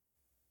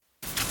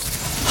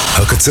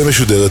הקצה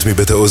משודרת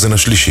מבית האוזן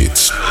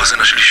השלישית.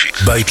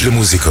 בית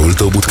למוזיקה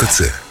ולתרבות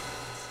קצה.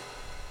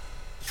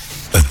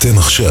 אתם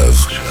עכשיו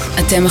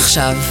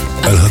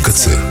על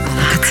הקצה.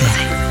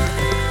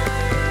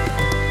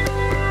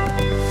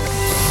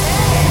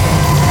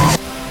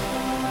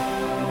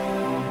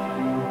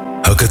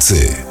 הקצה,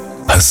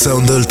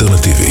 הסאונד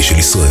האלטרנטיבי של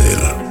ישראל.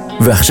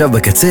 ועכשיו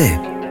בקצה,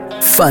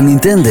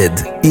 Fun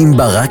Intended עם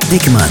ברק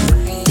דיקמן.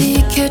 Do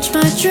you catch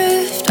my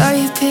drift? Are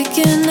you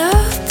picking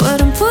up what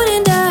I'm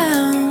putting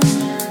down?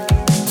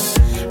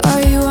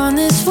 Are you on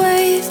this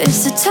wave? Is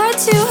the tide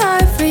too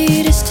high for you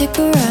to stick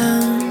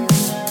around?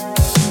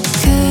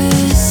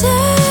 'Cause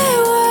I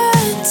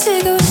want to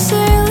go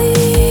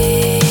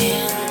sailing.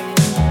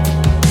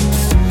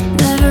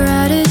 Never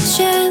had a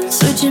chance.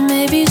 Would you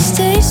maybe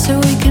stay so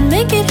we can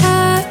make it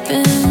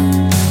happen?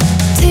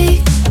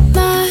 Take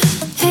my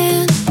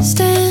hand,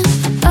 stand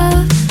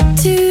up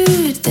to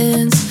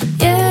dance.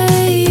 Yeah,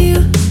 you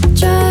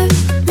drive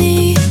me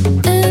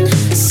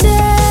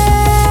insane.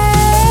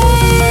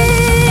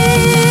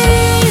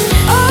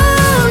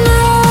 Oh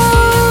no,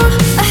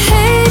 I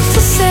hate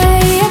to say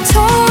I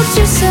told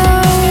you so.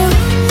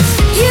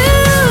 You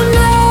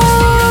know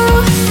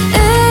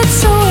it's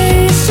a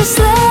waste, just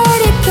let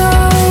it go.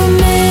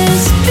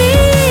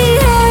 Misbehave,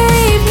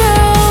 no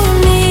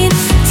need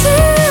to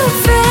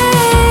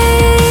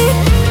fake.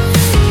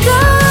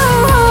 Go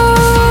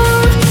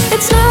home,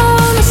 it's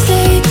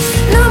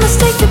no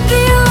mistake to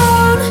be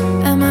alone.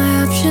 Am I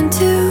option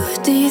two?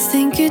 Do you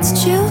think it's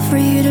chill for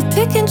you to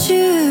pick and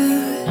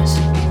choose?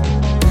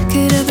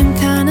 Could have been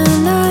kinda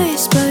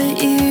nice, but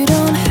you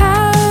don't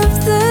have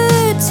the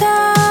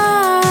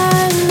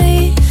time.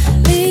 Leave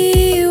me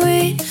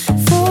wait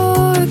for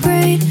a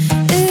great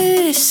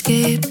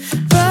escape,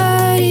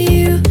 but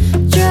you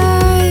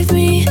drive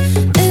me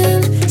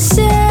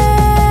insane.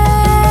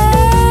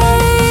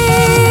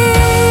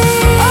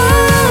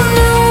 Oh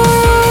no,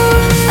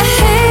 I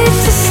hate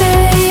to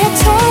say I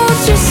told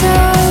you so.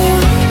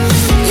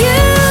 You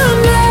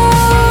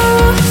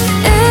know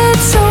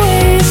it's a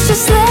waste,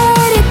 just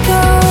let it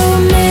go.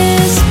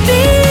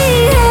 Misbehave,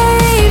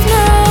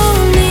 no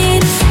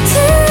need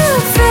to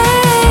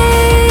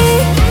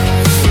fake.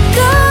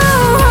 Go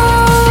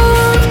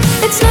home,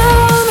 it's no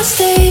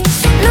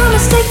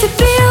mistake to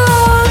be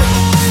alone.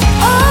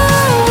 Oh,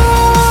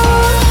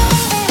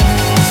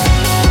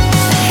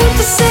 I hate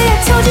to say I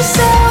told you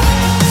so.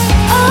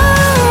 Oh,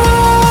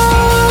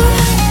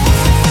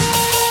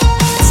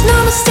 it's no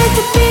mistake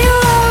to be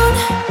alone.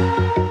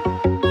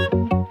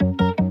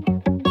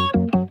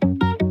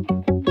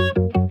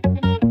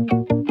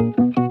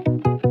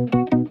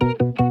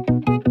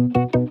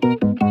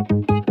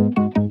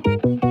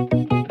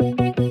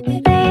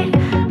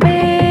 Me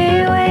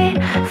wait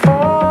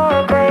for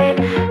a great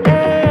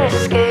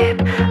escape,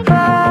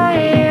 but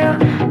you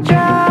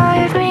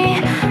drive me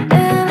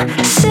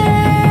insane.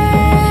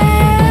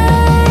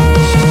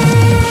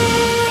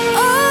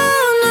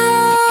 Oh no,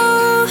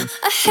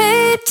 I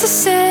hate to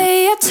say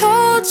I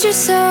told you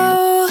so.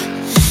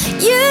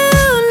 You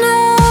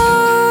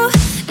know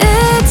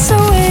it's a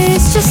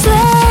waste, just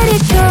let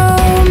it go.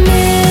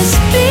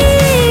 Misbehave,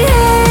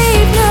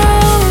 no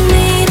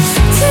need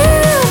to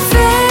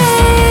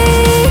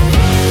fake.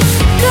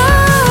 Go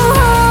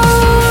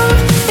home,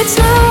 it's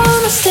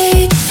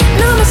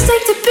no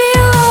mistake to be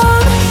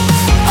alone.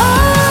 Oh,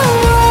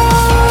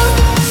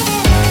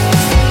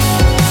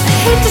 I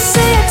hate to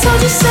say I told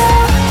you so.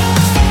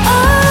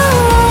 Oh,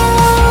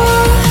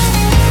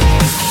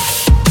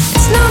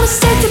 it's no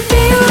mistake to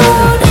be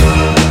alone.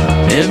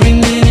 Every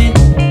minute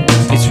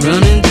it's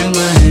running through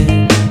my head,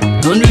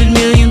 100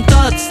 million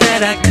thoughts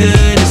that I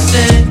could have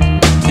said.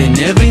 Then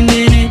every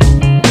minute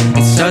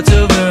it starts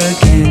over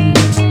again.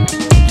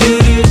 Do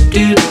do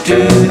do do.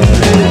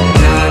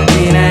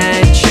 Knocking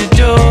at your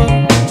door.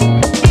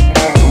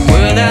 The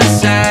world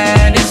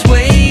outside is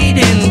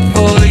waiting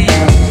for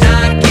you.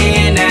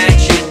 Knocking at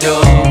your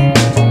door.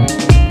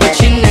 But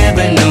you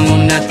never know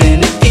nothing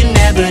if you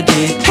never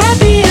did.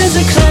 Happy as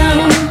a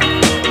clown.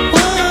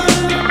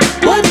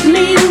 What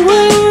me to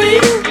worry?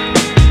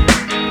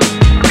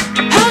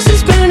 House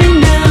is burning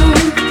down.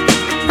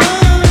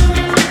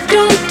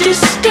 Don't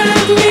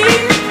disturb me.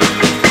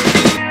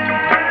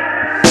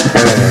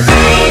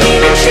 I ain't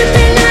even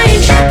tripping,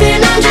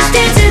 I'm just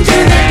dancing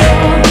through the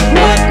door.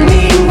 What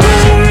me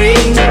worry?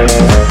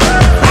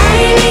 I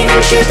ain't even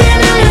tripping,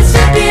 I'm not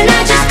slipping, I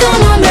just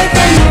come on back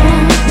for more.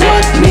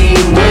 What me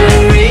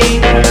worry?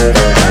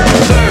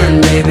 Burn,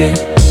 baby,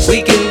 we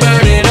can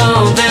burn it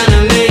all down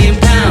a million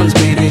pounds,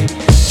 baby.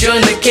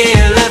 Join the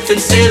KLF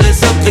and sail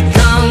us up the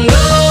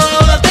Congo.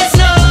 There's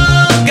no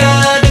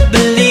God to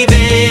believe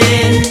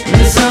in,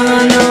 that's all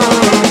I know.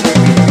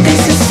 They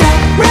said stop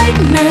right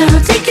now,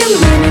 take a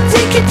minute,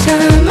 take your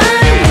time. I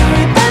ain't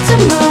worried about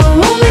tomorrow,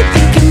 only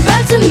thinking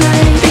about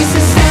tonight. They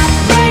said stop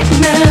right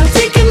now,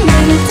 take a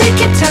minute, take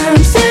your time.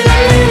 Said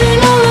I'm living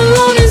all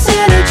alone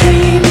inside a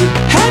dream.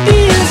 Happy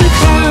as a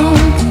clown.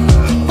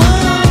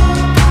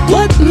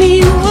 What me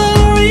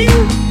worry?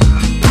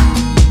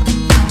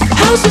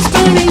 House is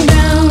burning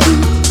down.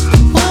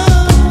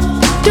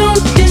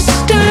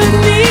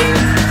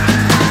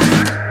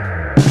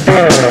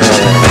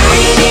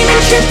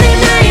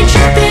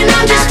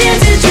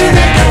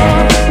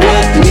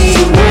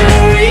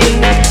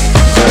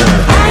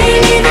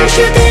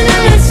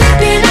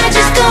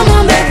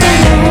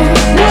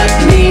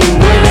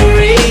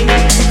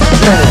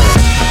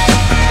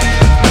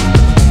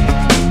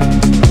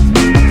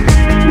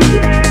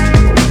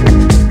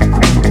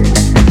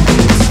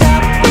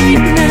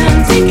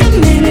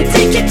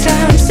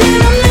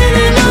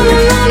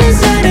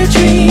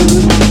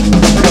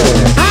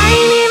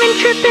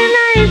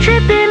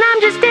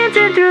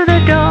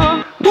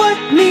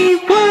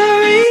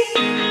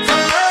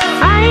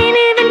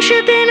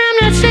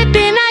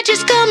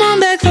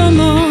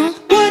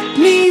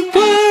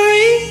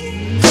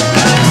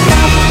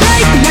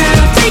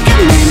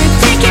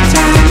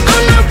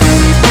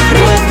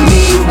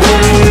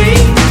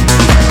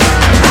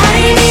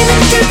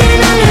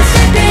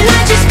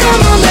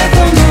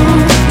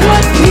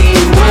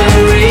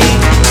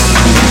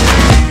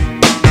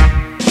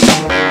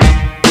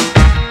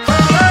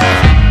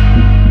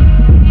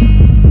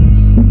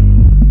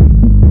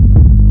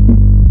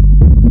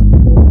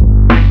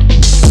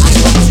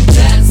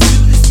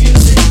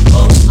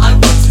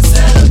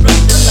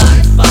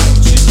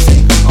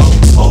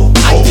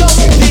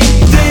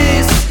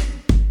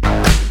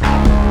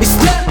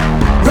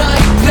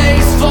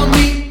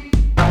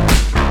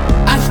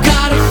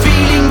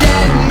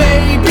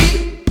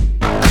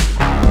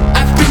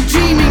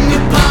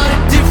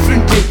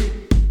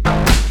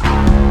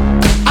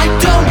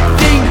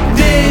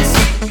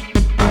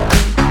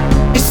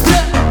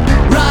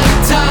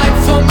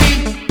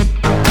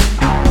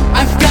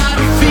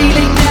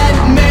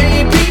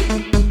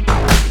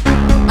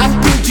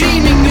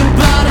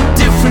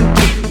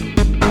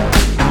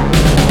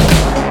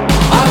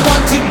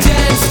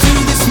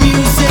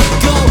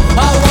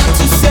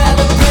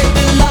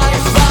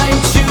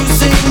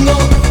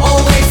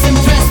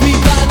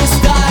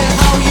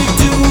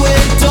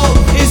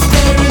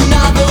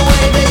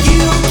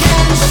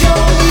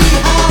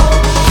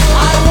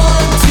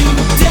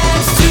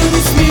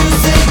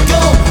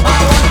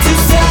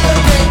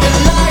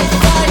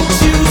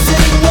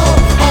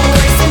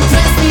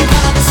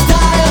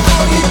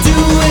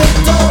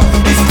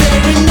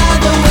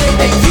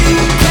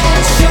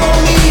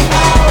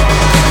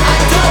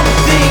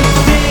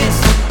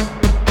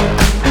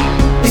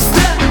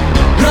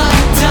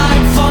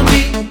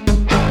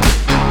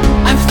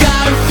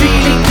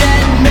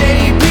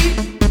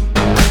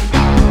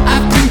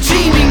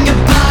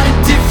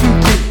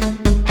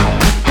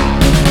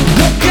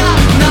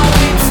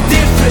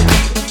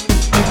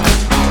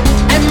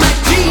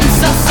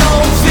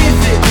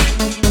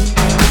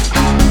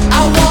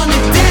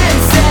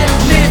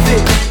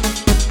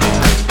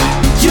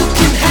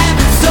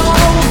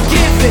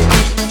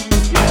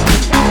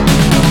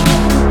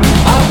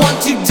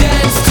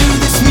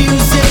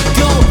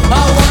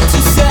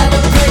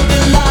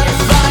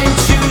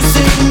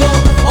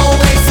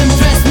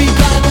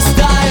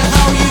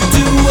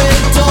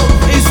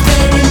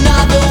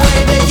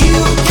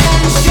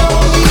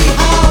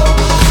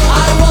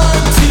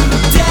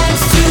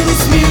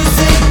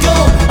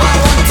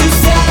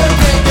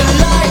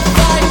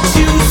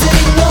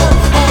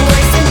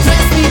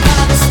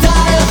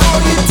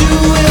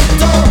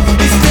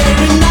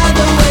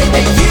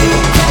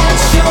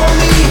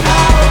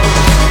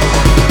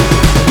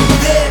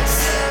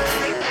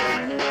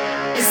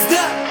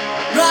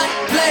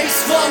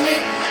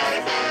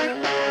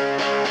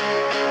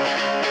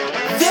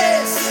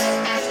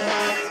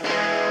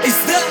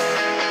 It's the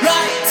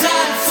right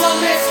time for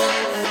me.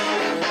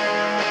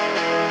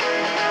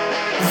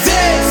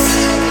 This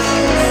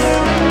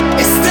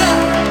is the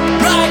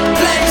right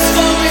place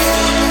for me.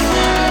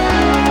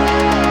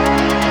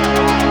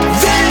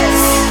 This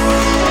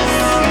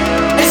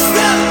is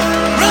the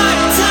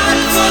right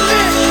time for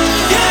me.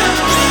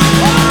 Yeah.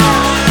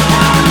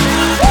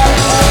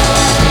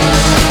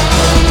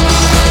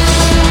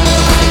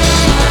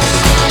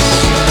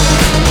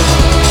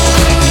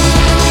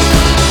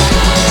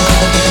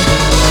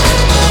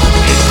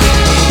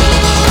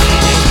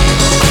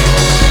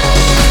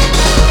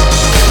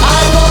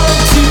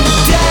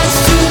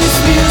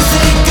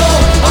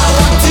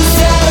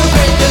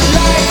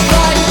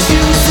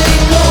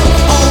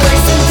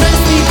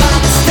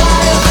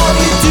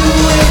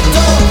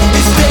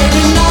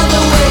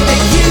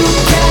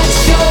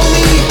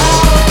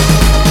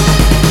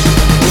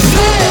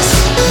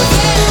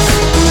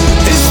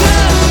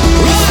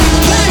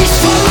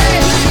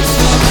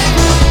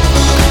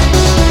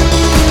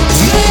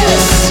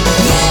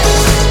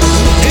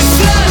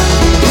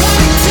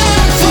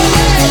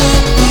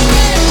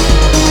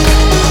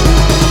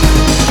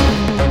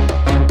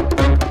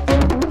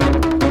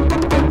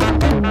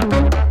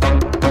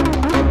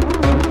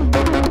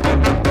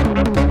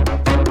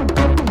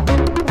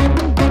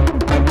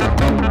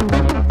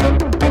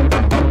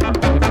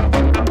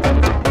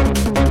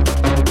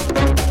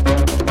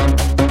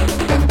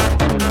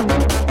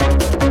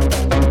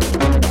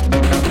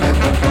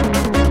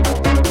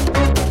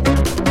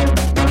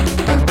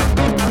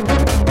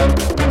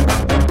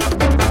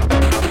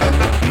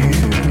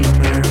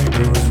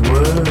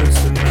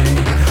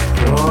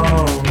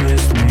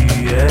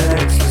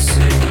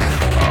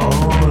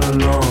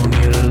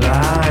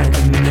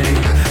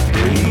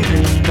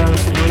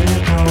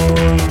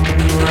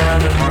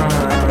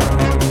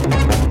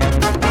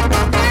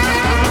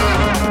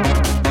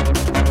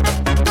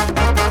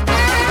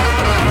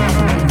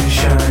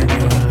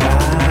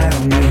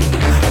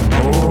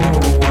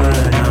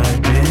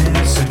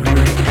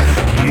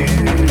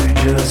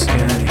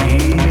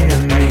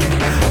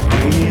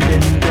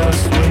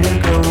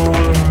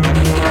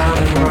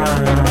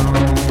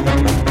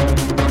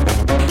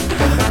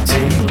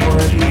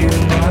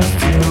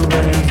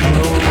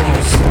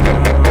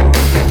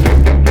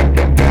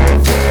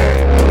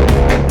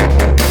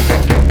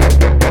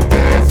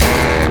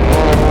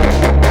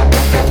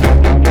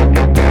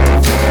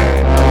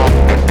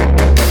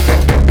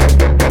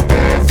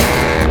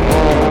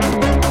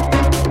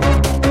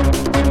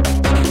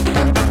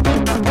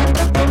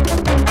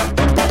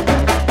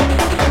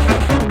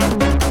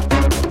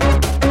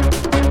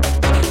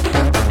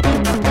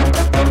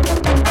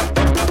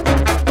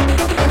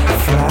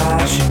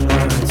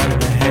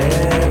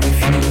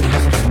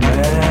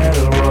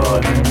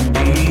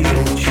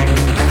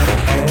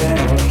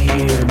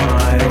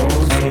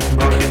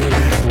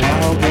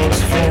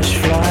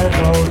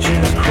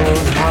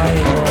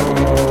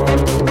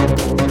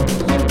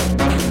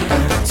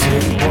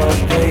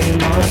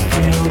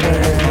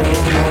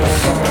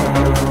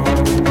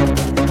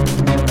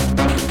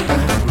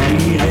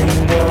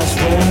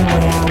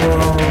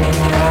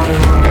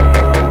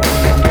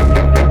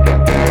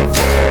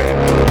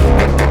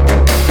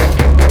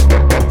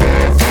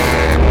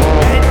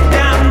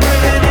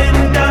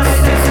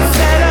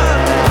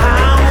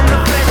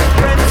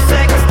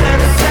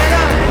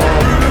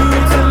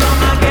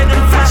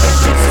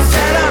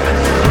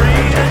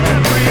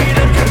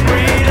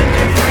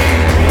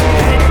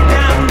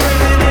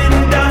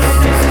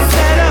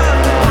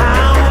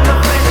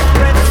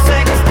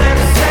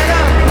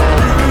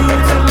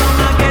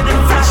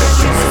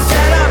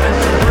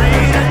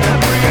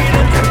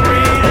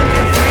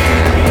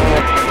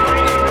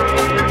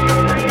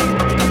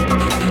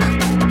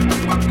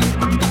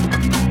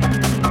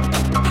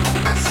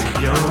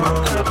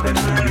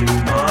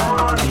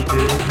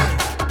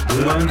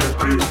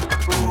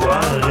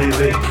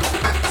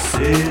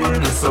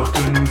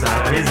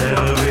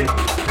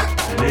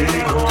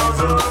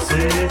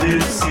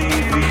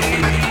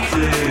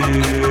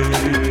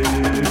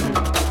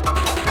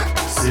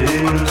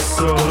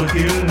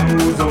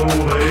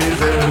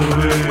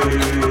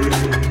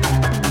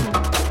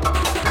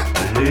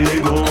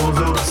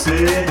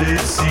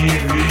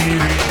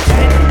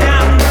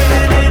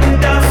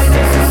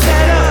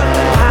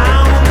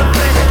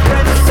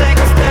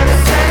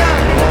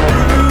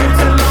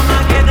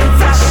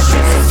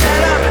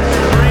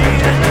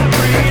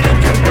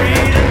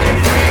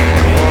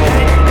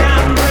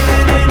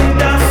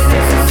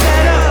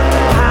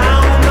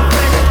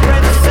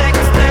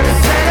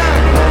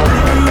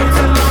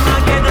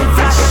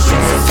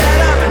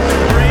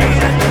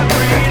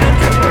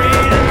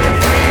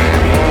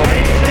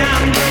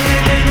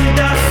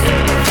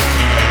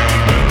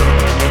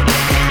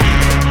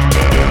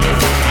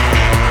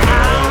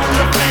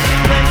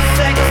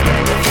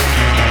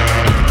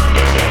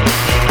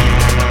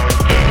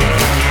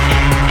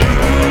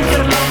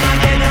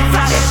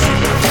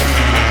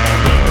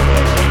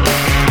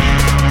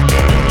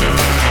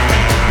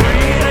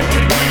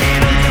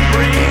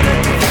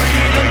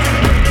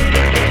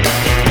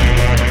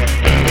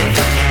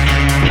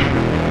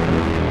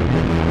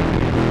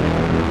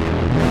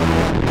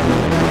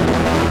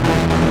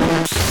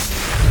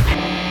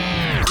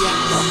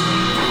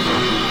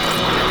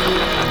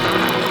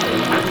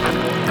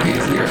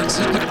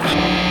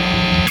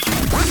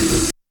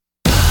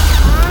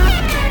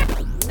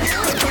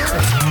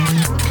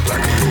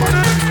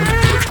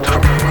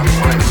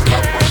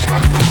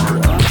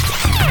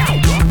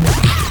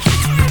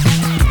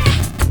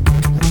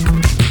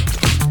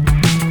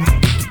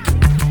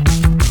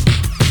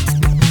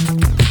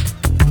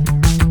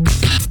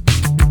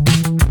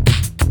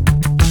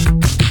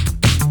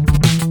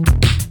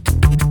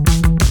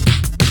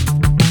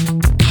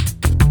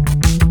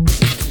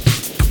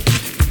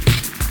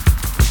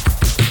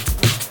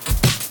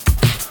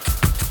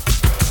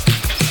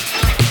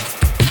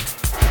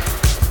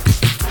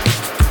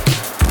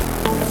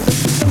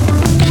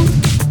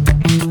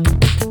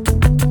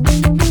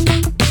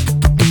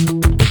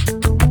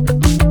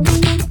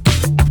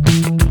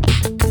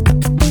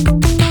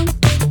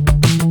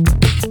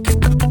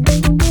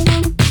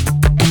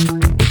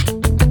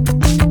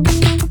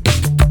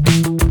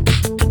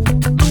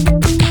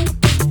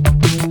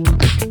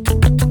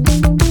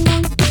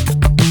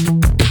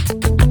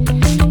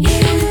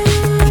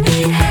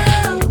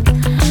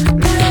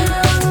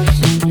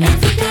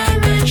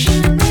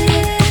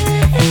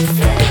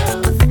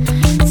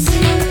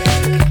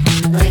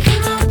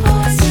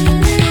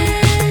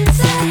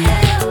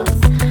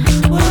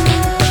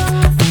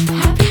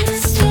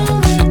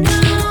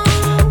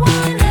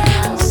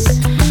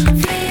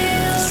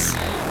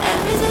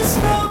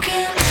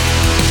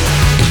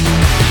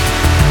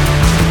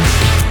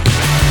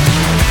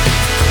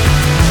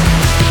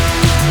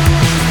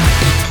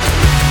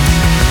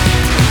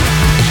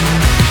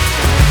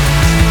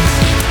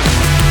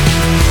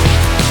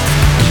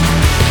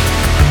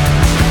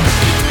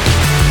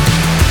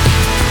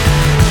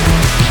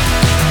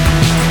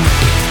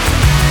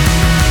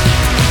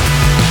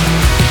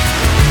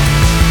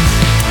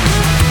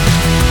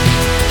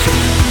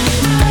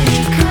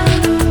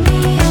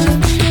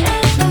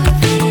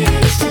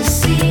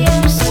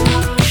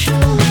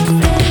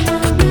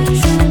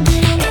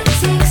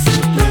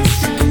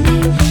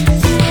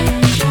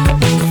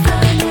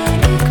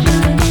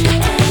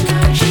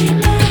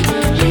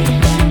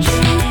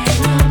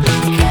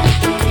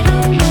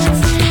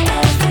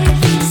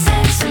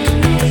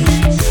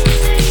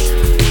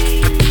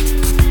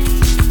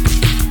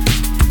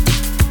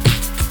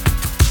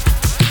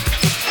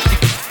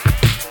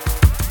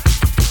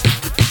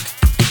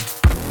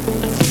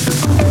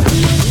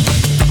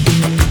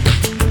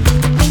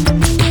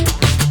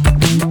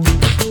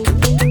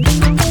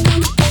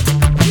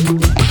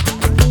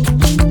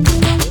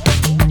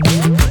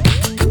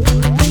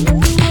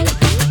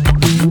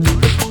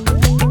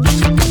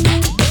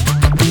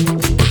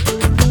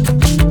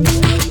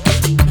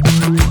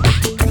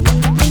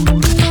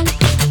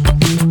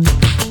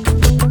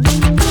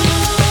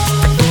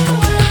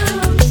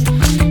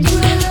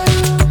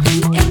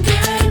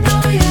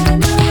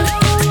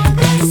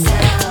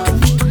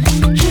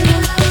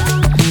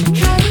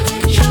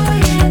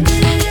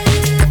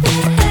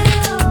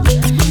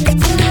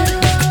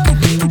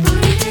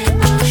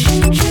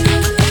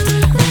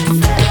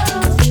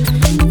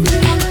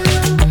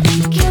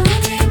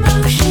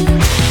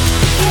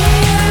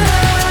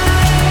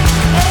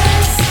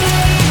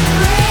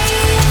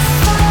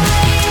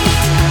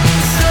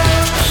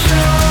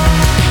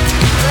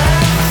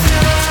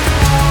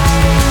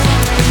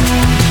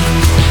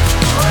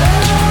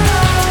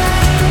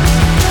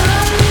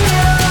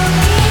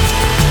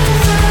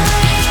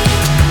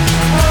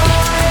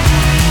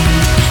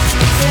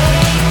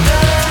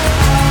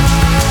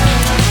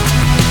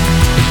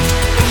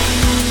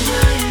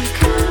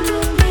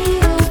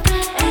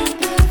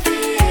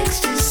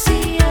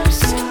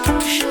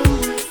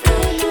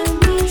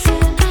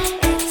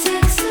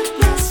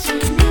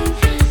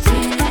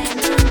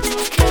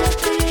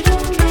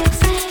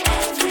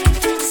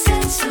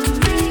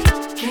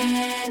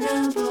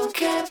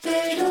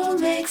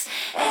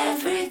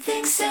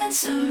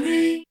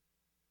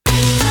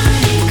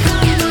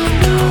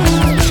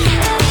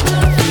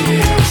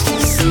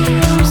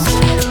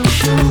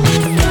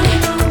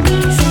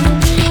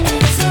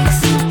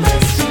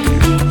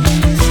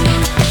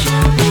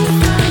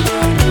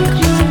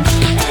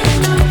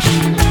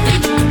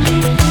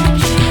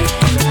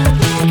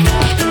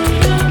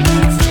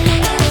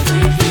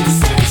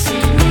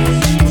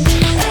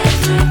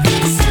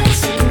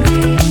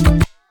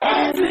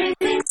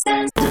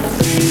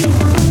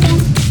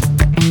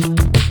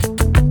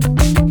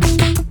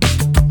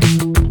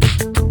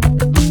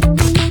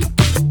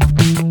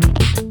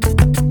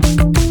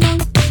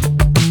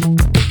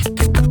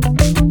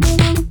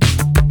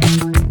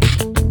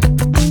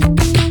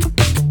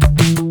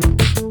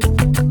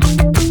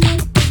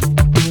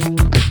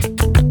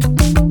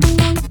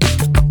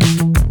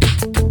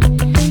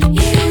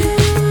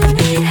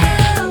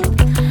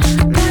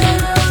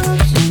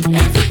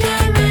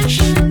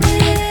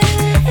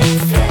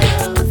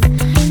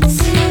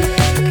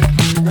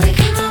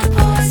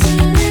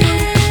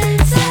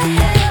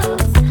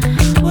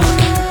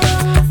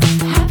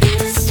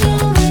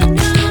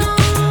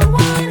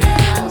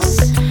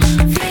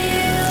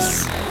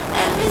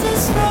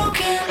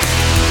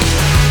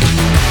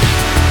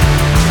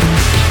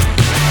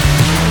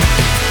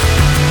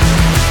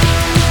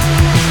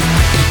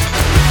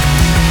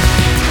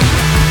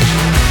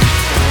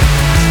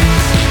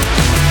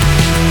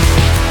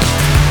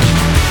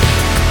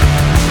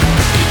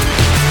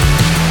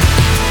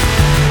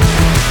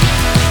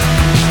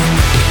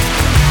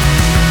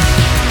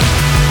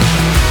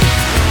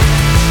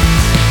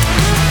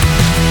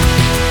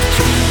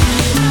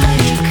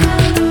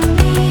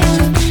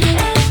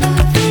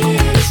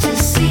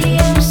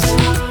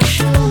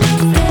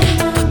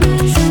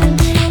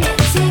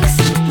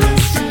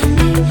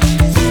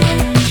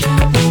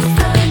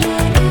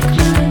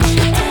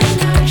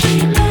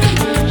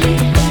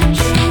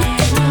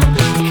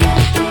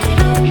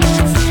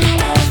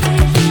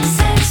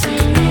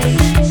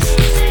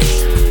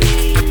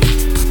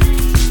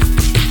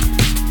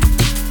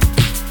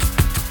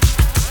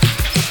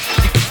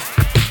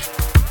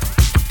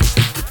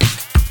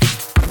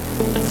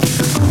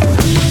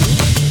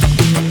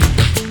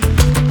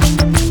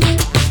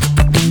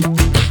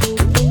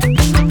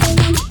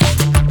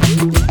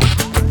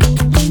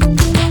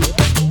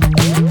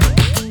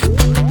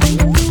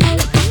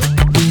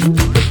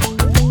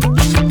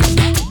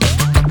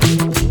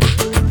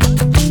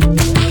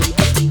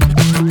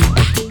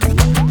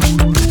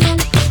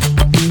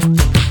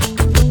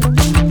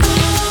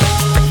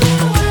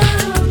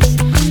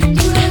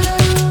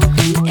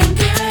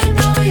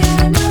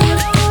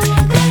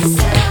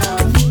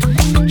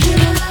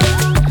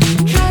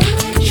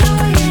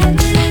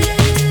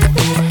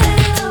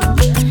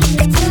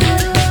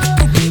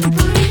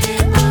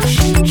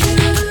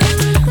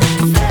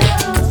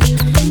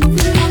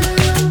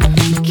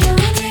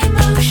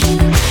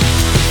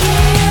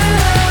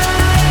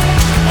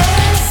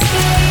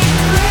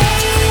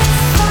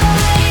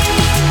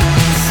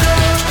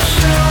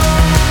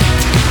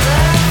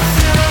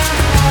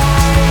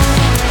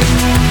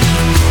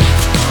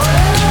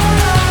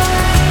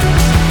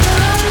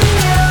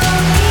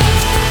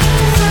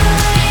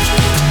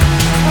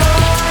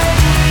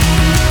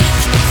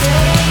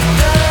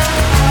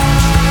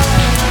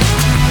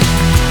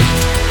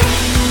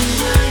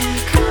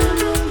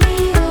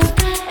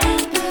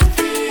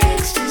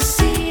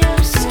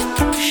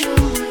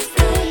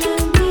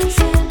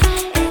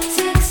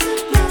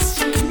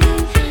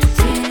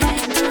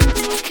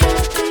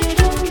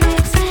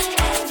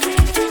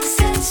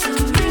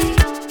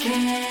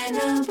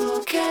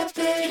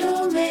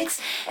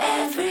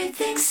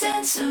 everything's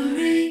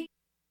sensory.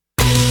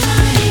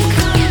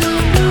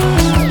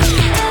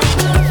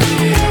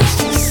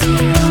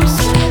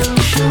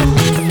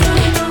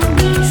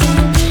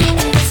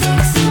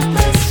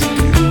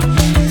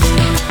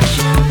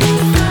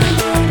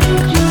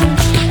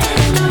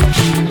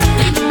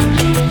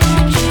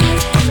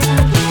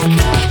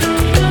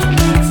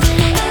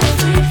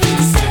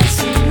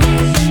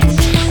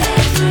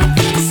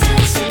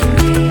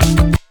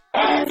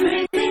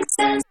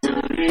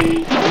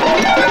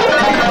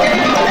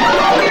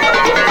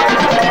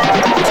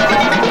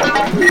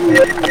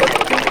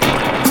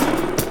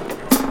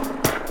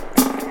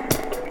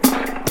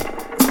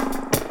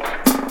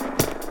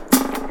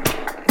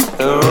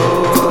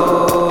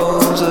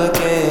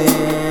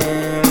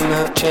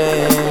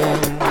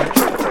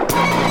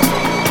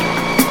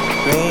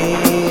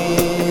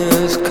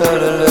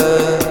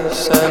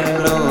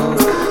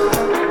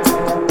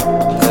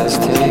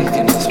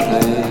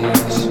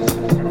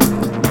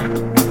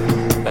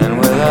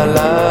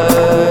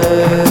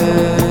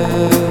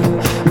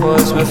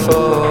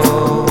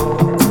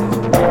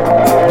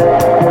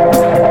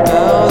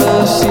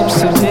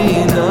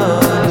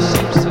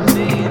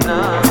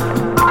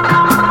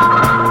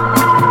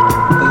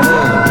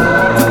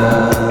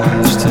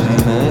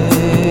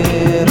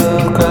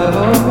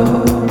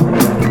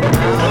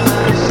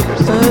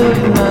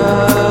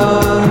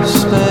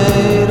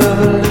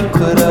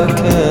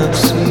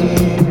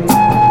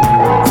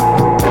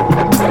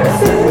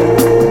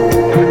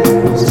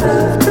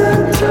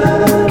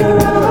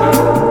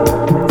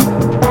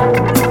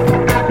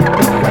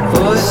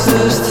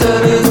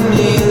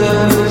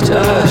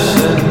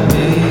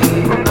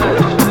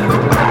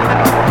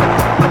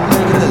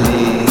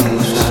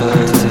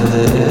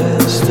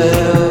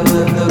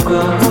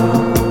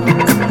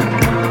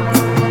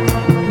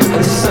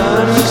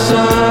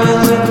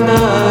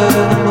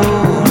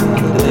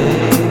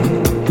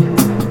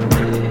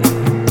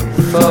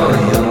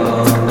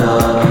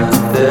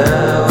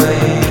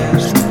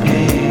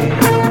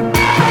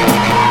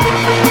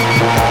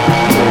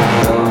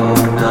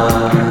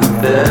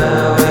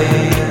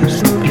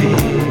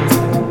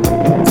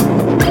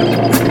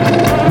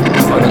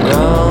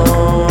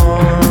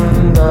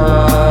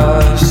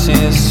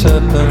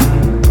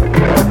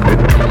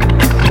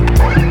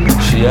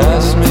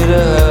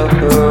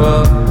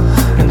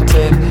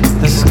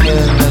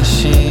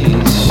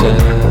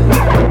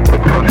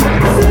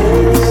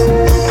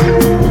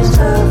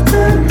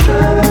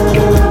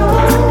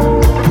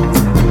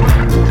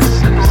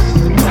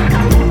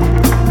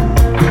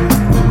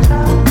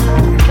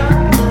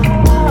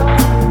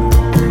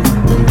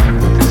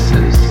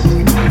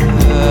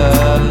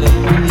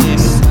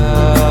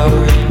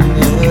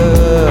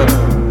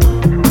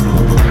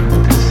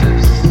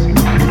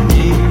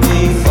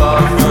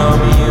 From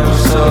you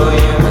so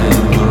you may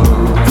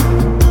move.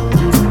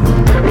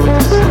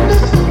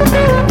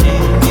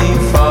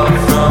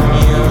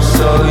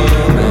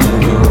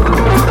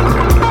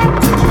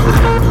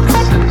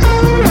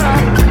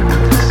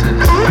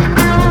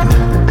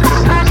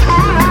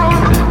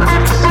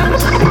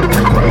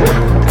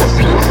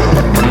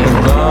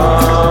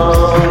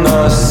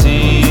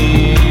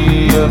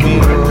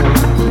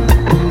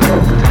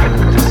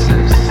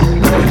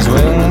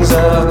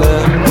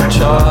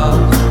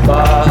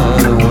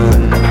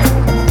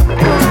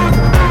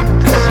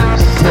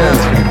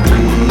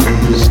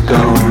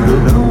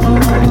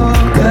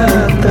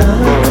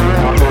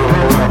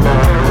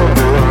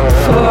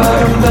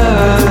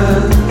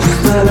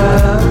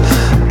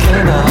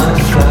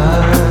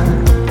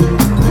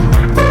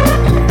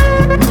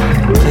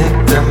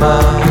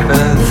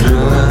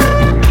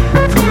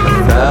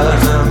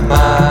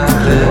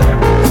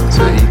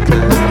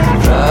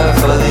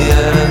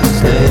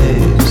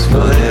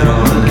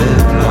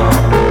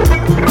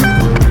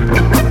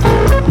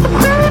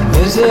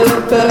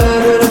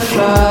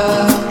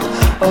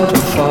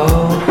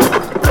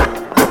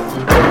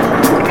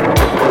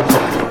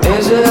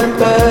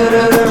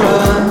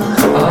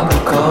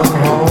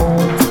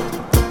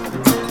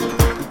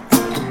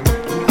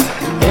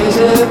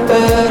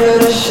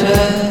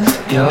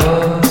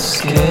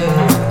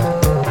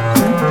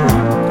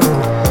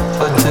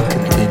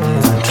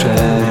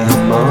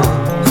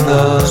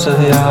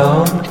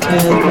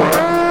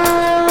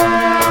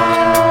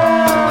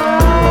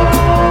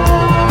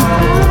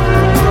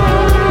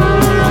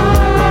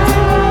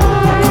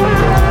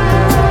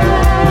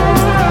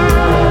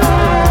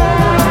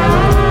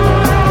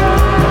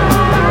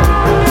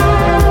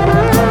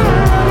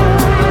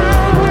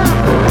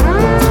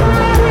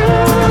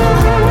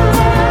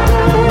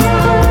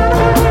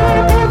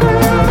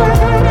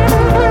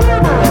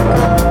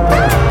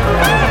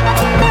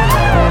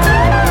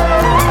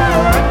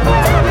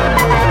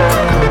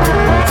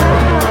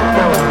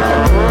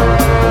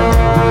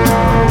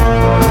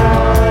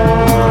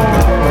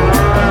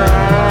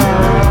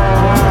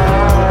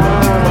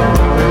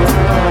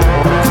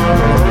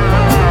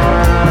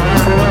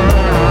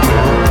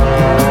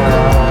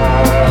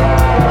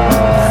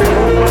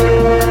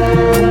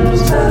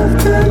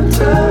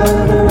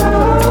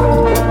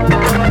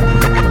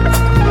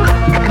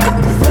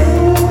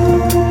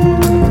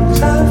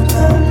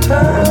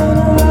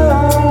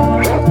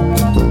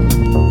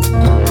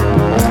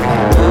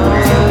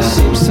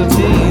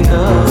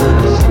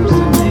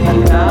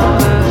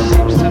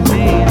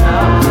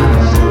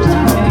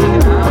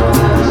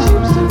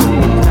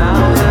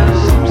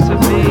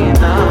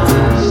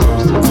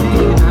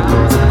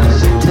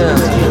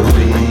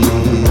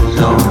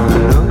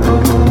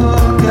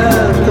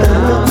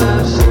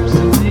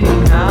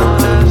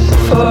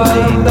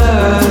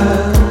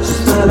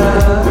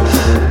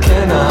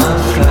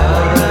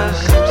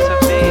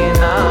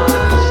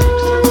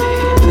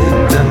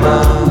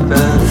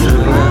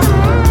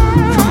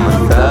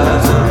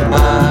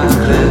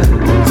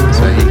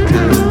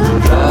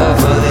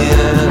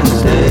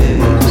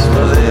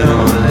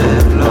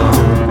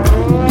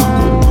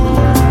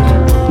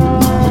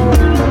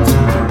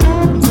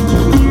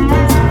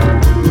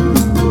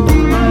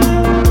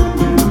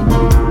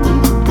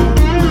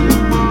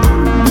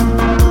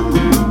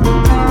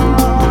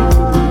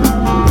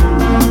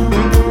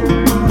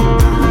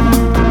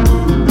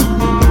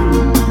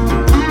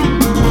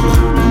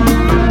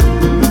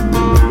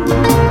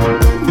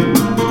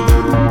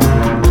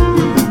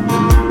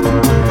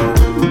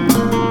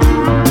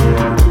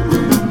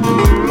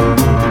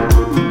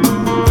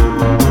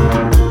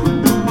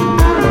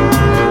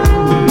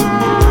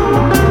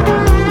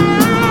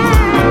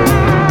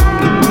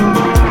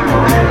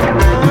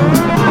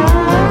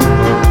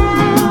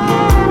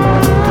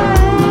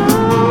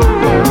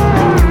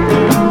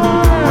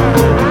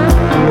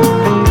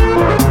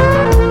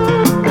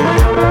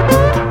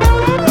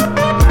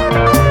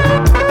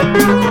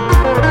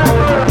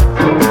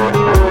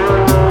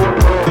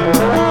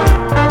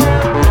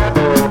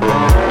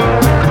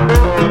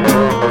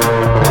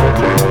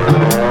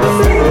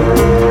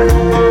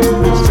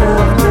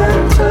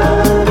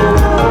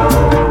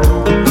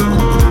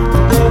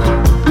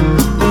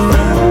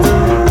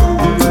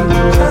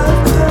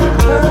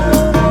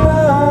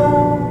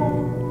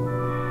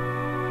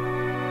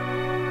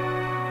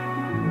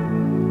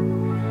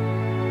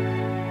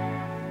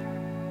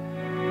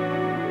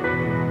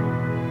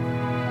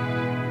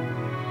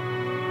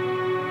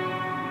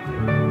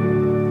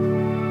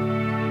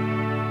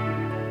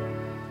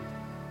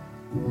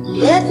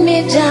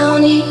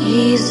 down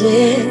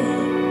easy.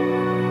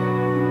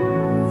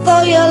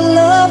 For your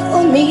love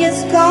for me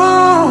is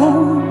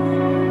gone.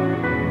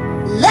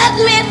 Let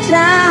me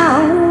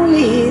down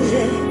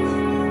easy.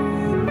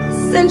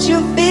 Since you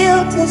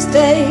feel to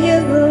stay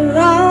here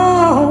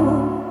alone,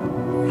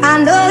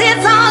 I know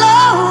it's all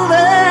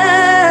over,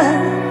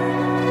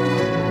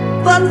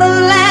 but the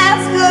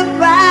last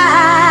goodbye.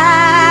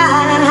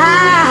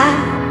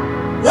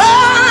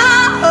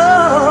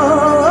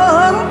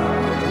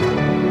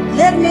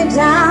 Let me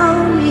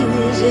down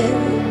easy.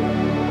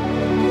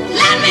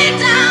 Let me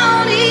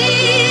down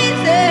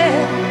easy.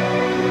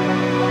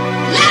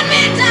 Let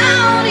me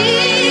down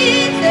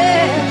easy.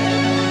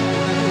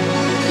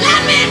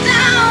 Let me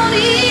down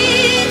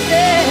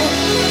easy.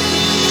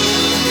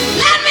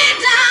 Let me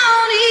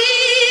down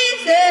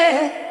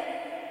easy.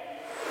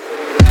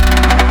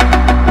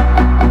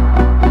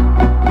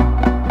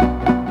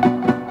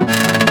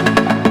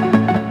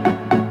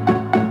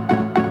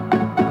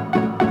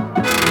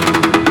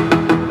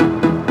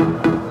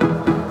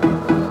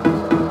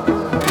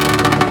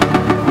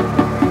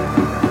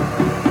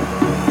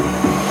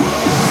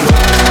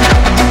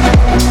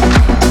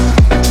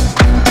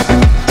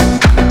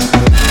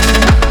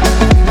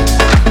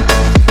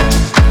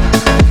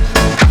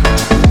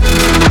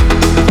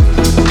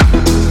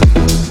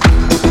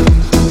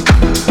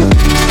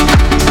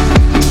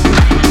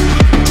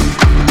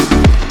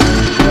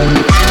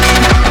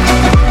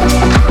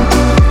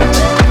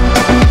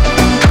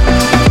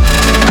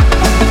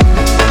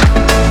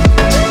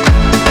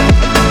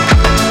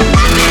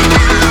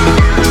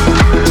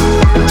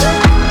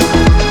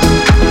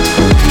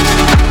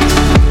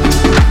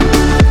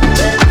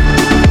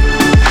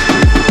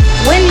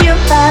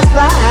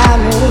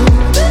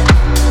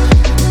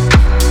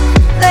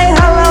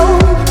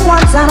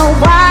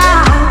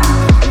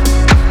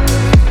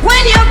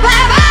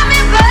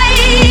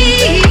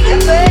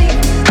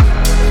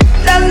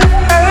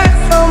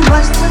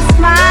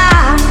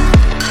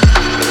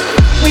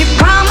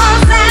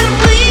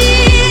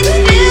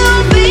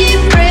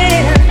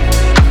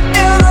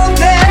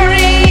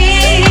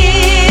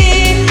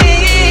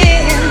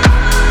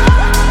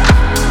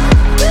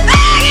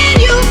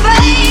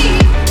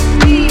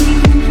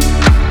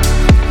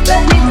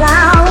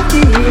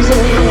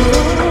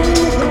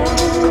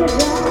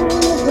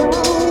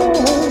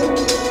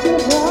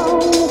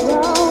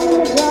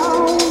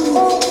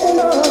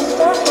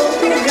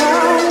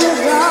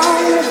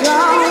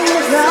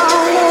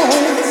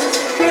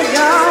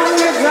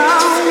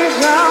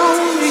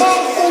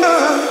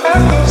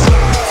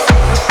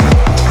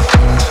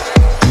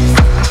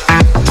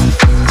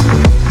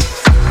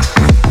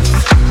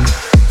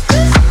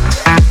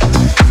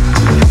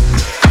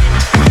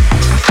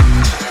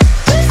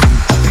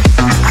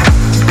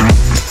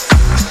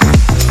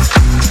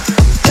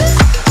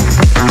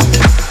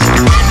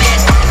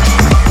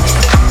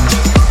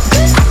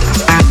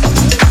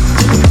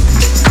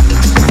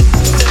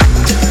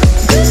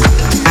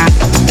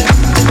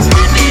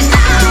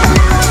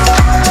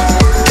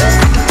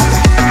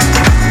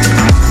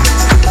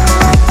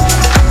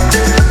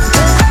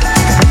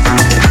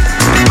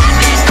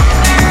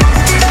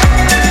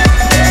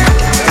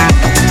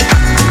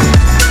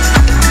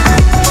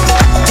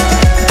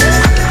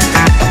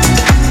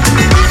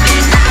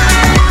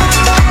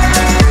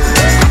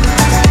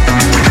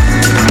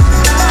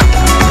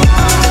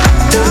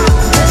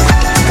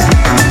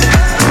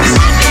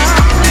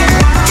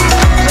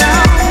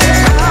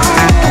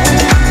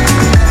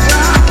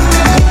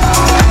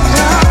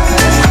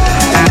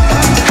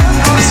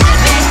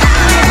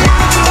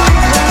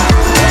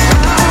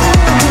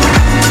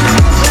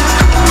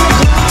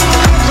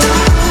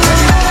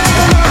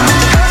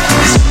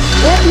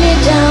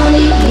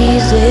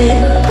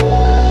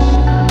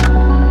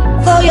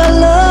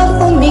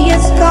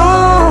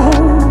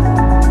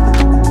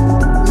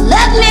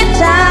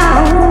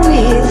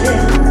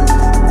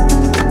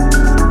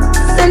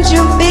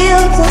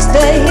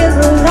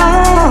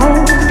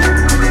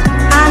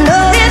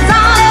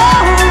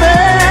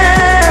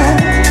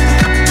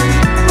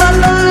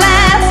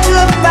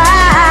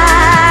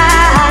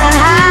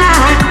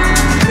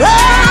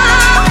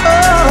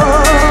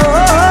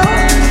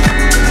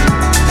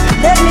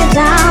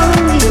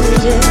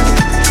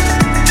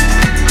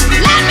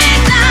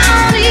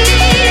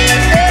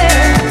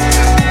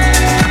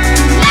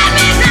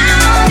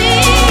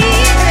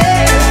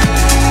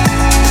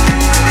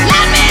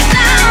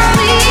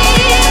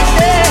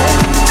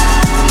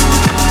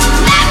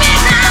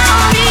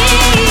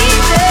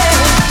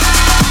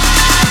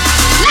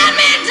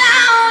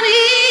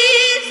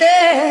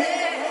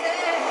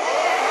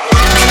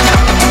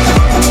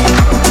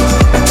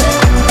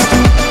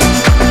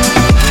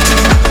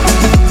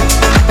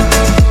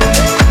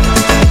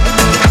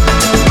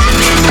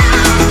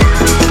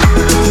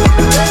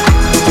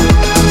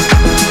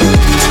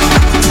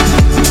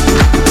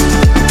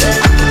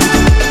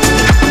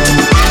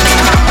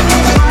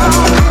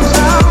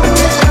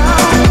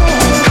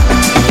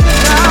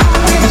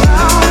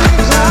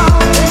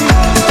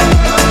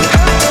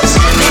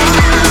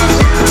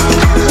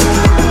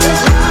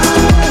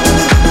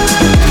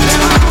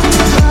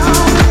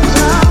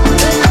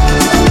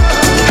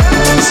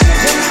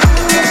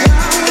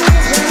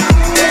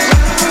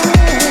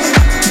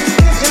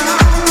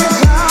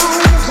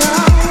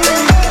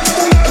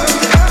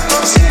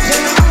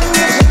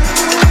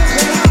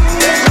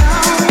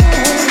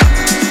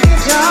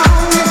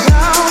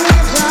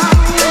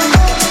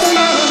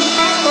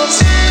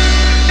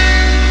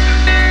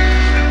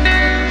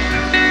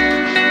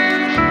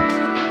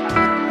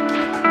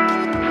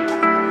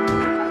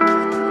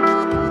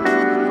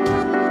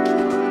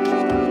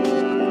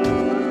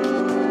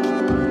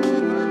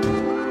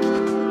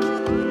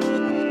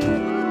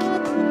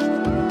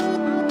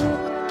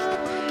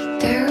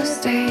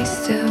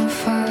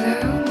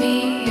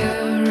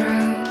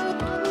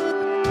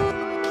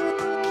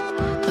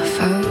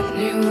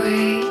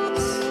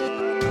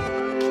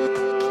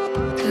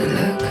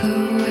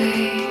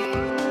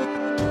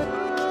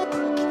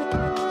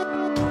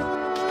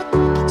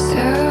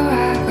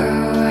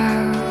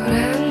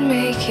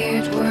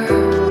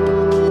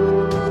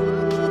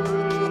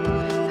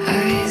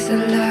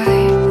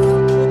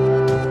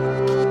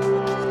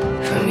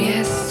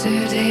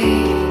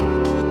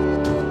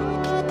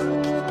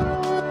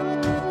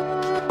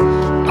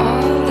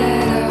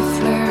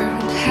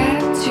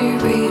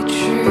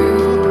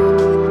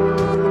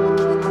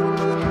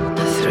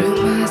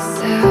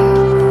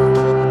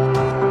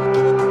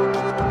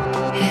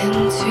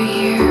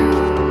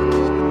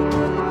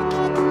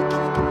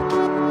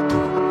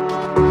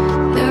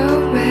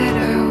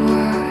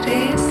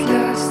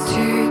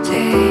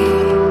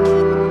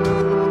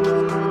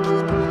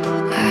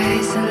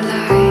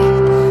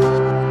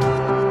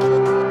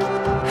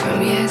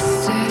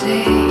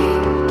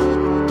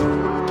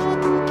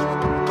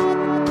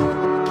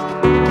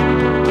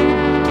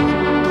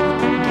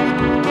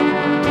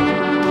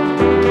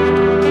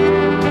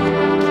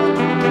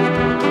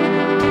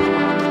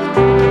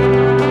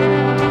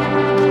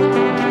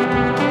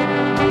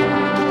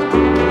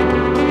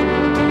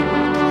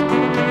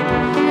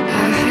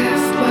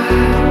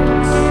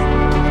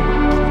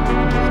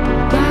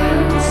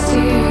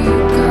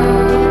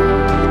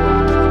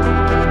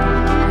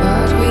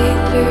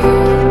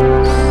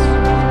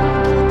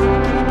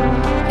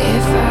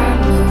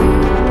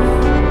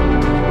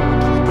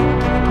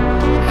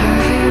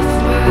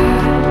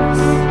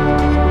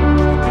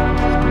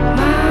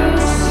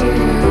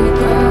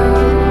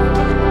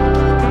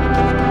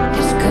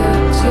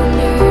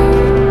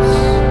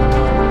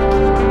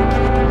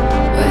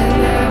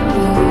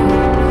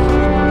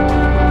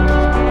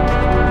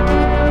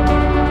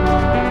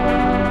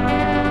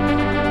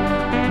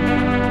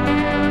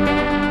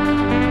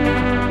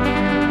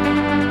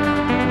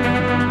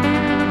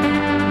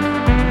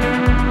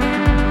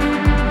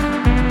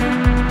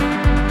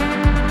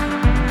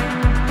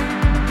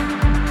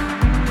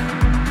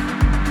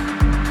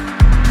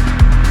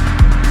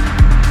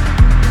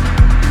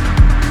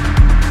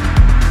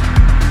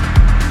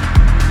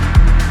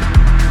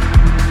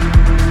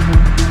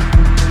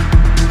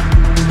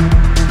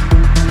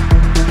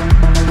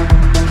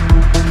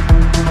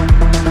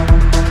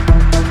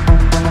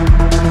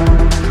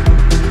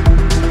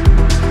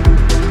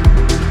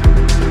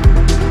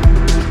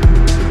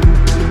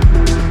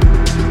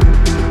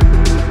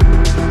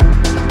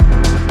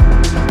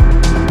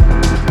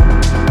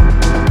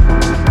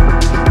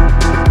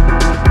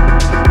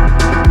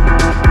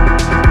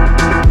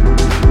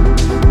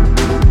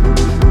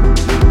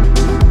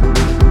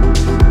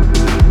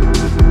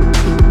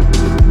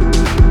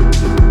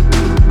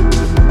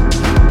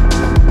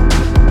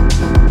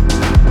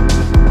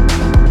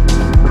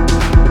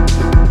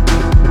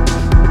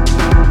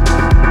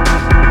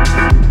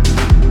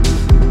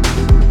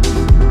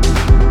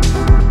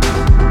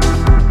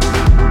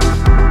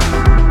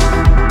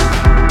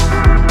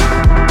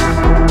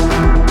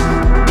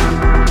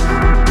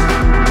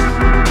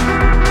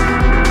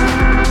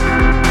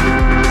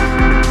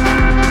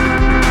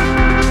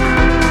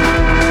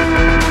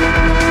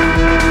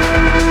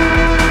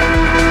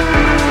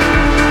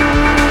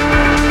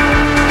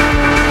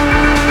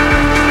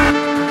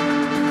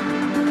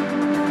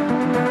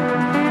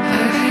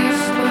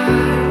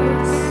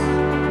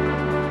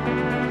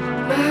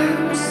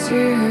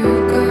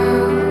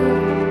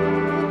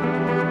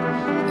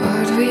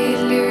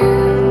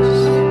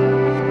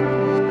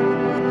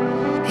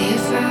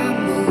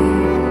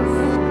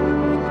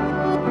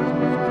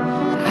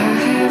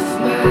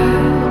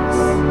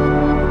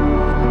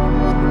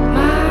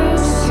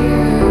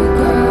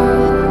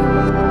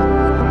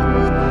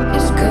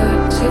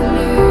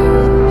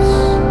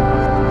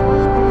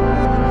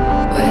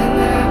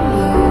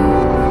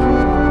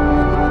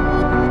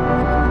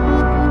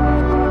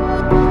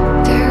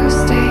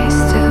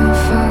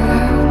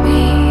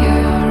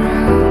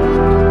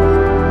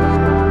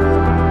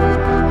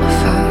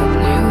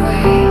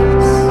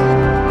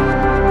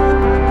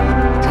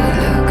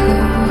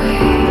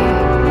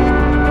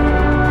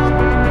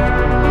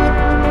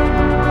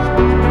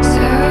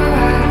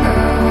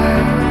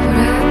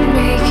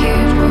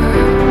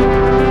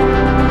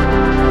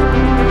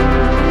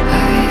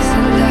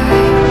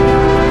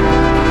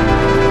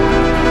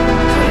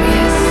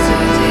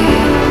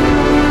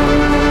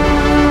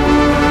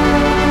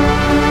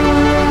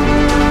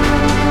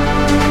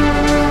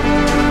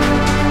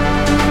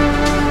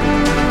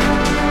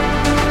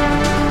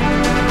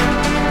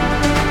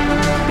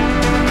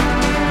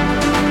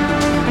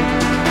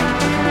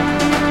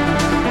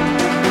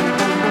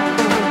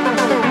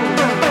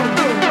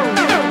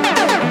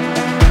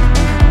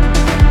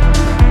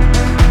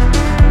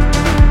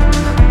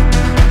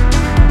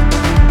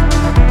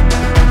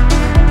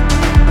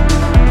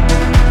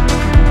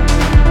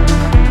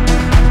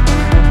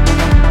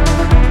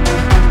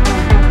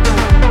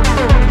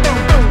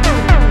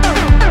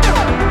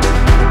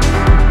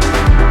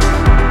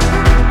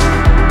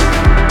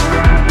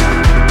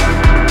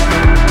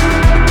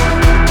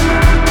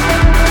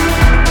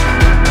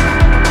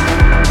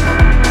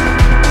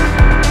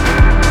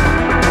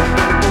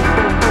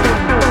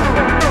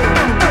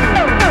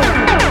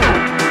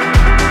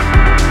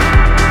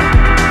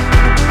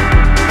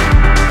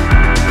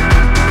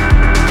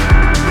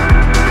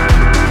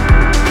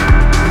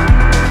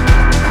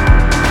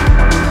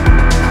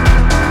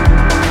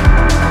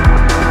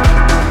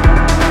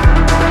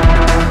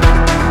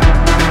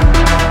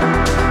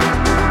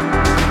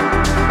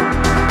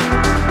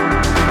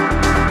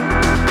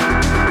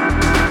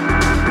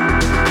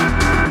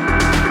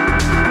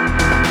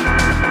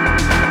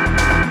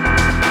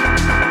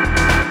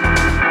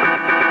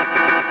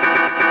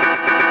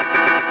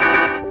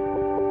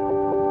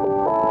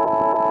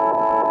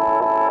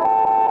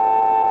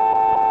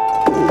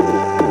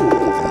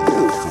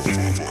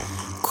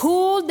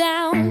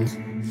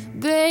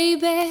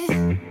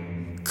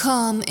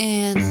 Come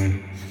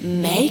in,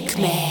 make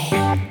me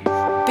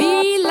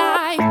be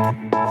like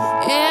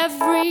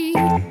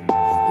everyone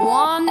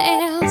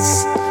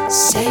else.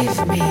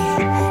 Save me.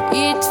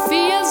 It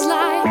feels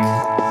like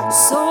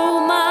so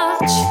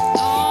much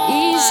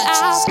is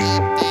up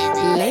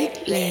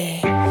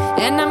lately,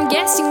 and I'm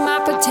guessing my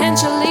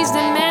potential is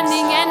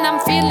demanding, and I'm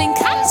feeling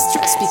kinda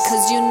stressed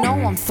because you know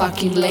I'm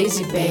fucking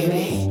lazy,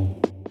 baby.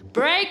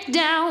 Break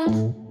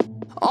down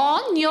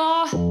on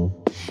your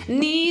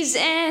knees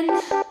and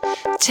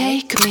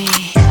take me.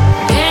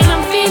 And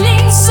I'm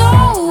feeling so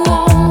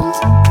old,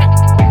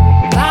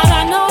 but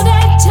I know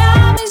that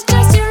time is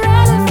just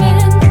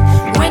irrelevant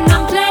when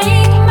I'm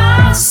playing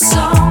my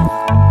song.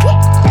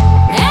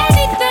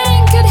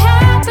 Anything could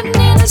happen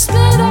in a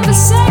split of a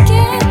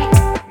second.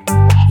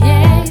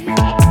 Yeah.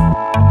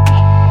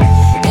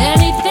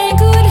 Anything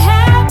could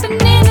happen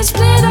in a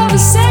split of a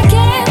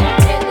second.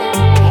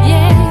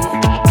 Yeah.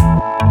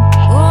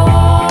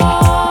 Oh.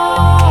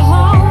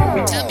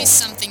 Tell me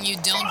something you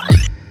don't know.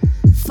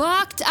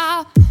 Fucked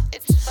up,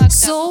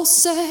 soul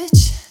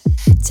search,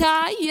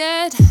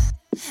 tired,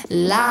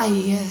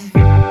 liar.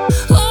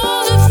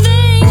 All the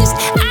things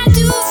I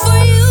do for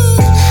you,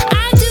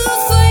 I do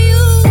for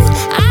you,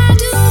 I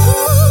do.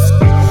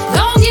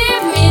 Don't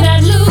give me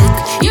that look,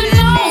 you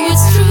know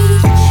it's true,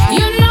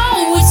 you know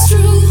it's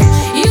true,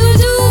 you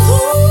do.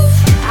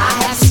 I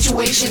have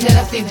situation that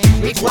I think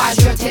requires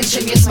your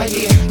attention, yes my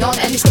dear. Don't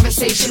end this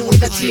conversation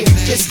with a tear.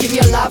 Just give me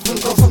your love, we'll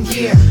go from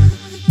here.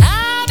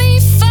 I'll be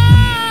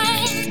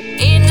fine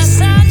in the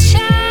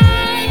sunshine.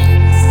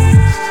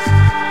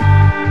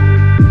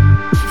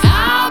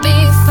 I'll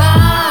be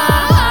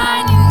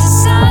fine in the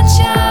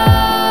sunshine.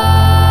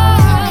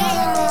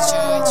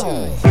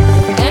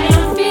 And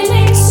I'm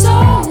feeling so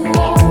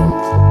old,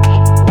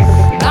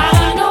 but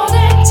I know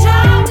that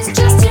time is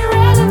just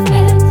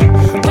irrelevant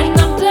when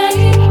I'm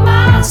playing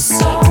my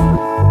song.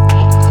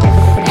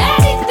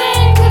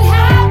 Anything could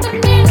happen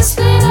in a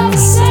split of a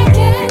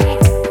second.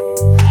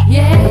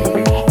 Yeah.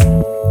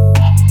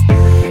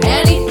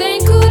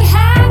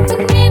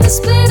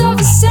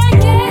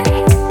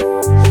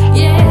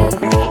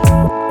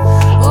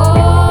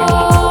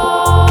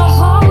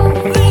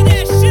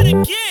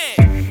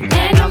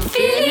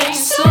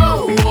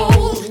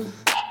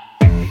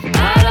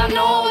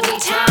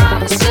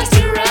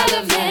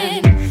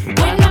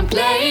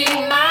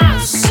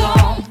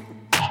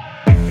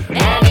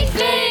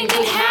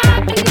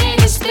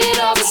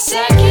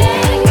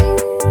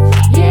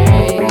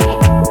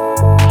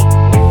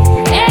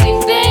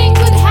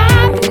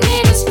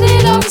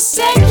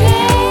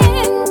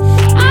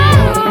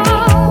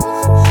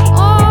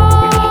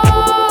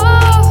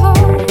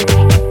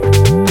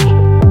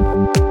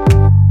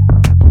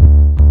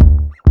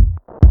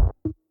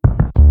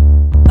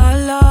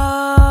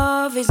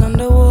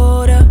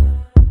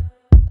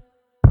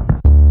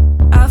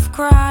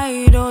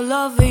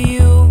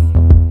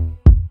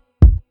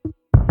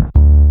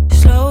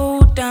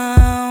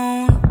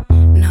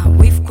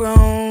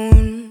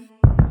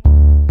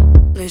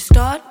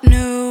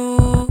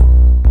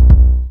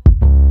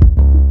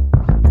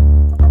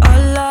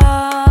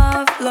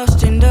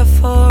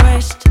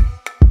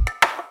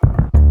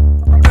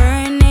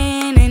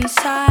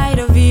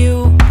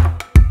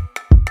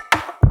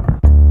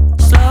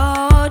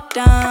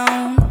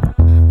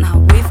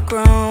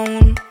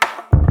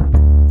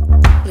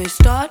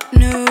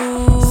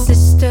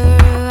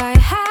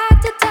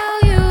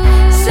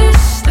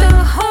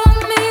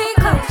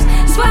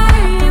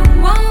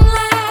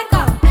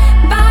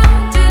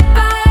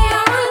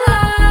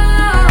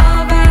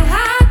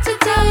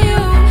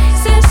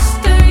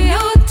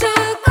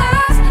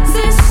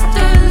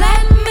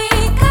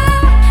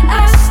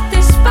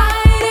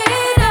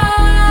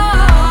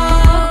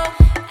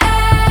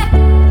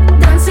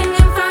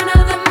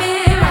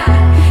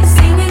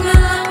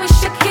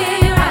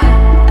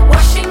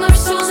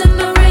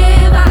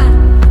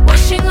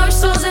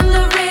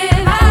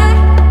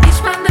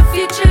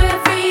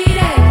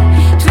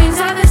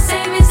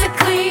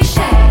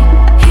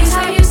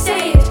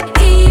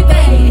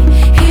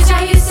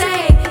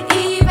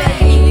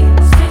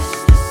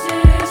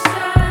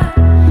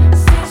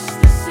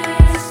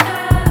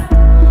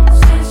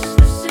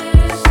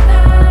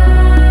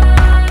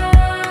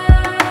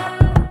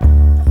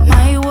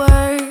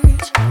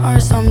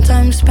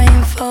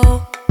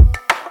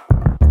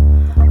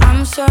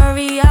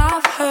 sorry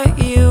I've hurt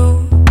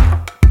you.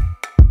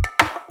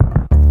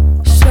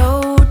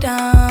 Slow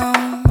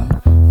down,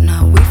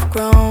 now we've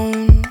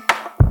grown.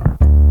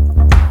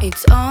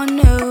 It's all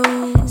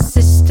new.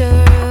 Sister,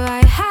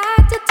 I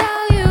had to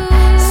tell you.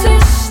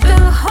 Sister,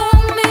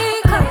 hold me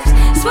close.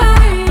 Swear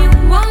you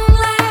won't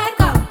let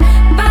go.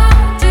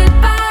 Bounded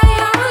by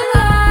your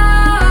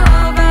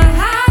love. I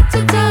had to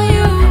tell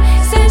you.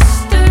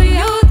 Sister,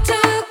 you're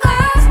too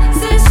close.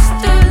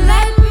 Sister,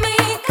 let me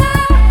go.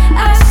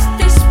 Us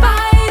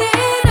despite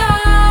it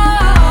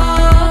all.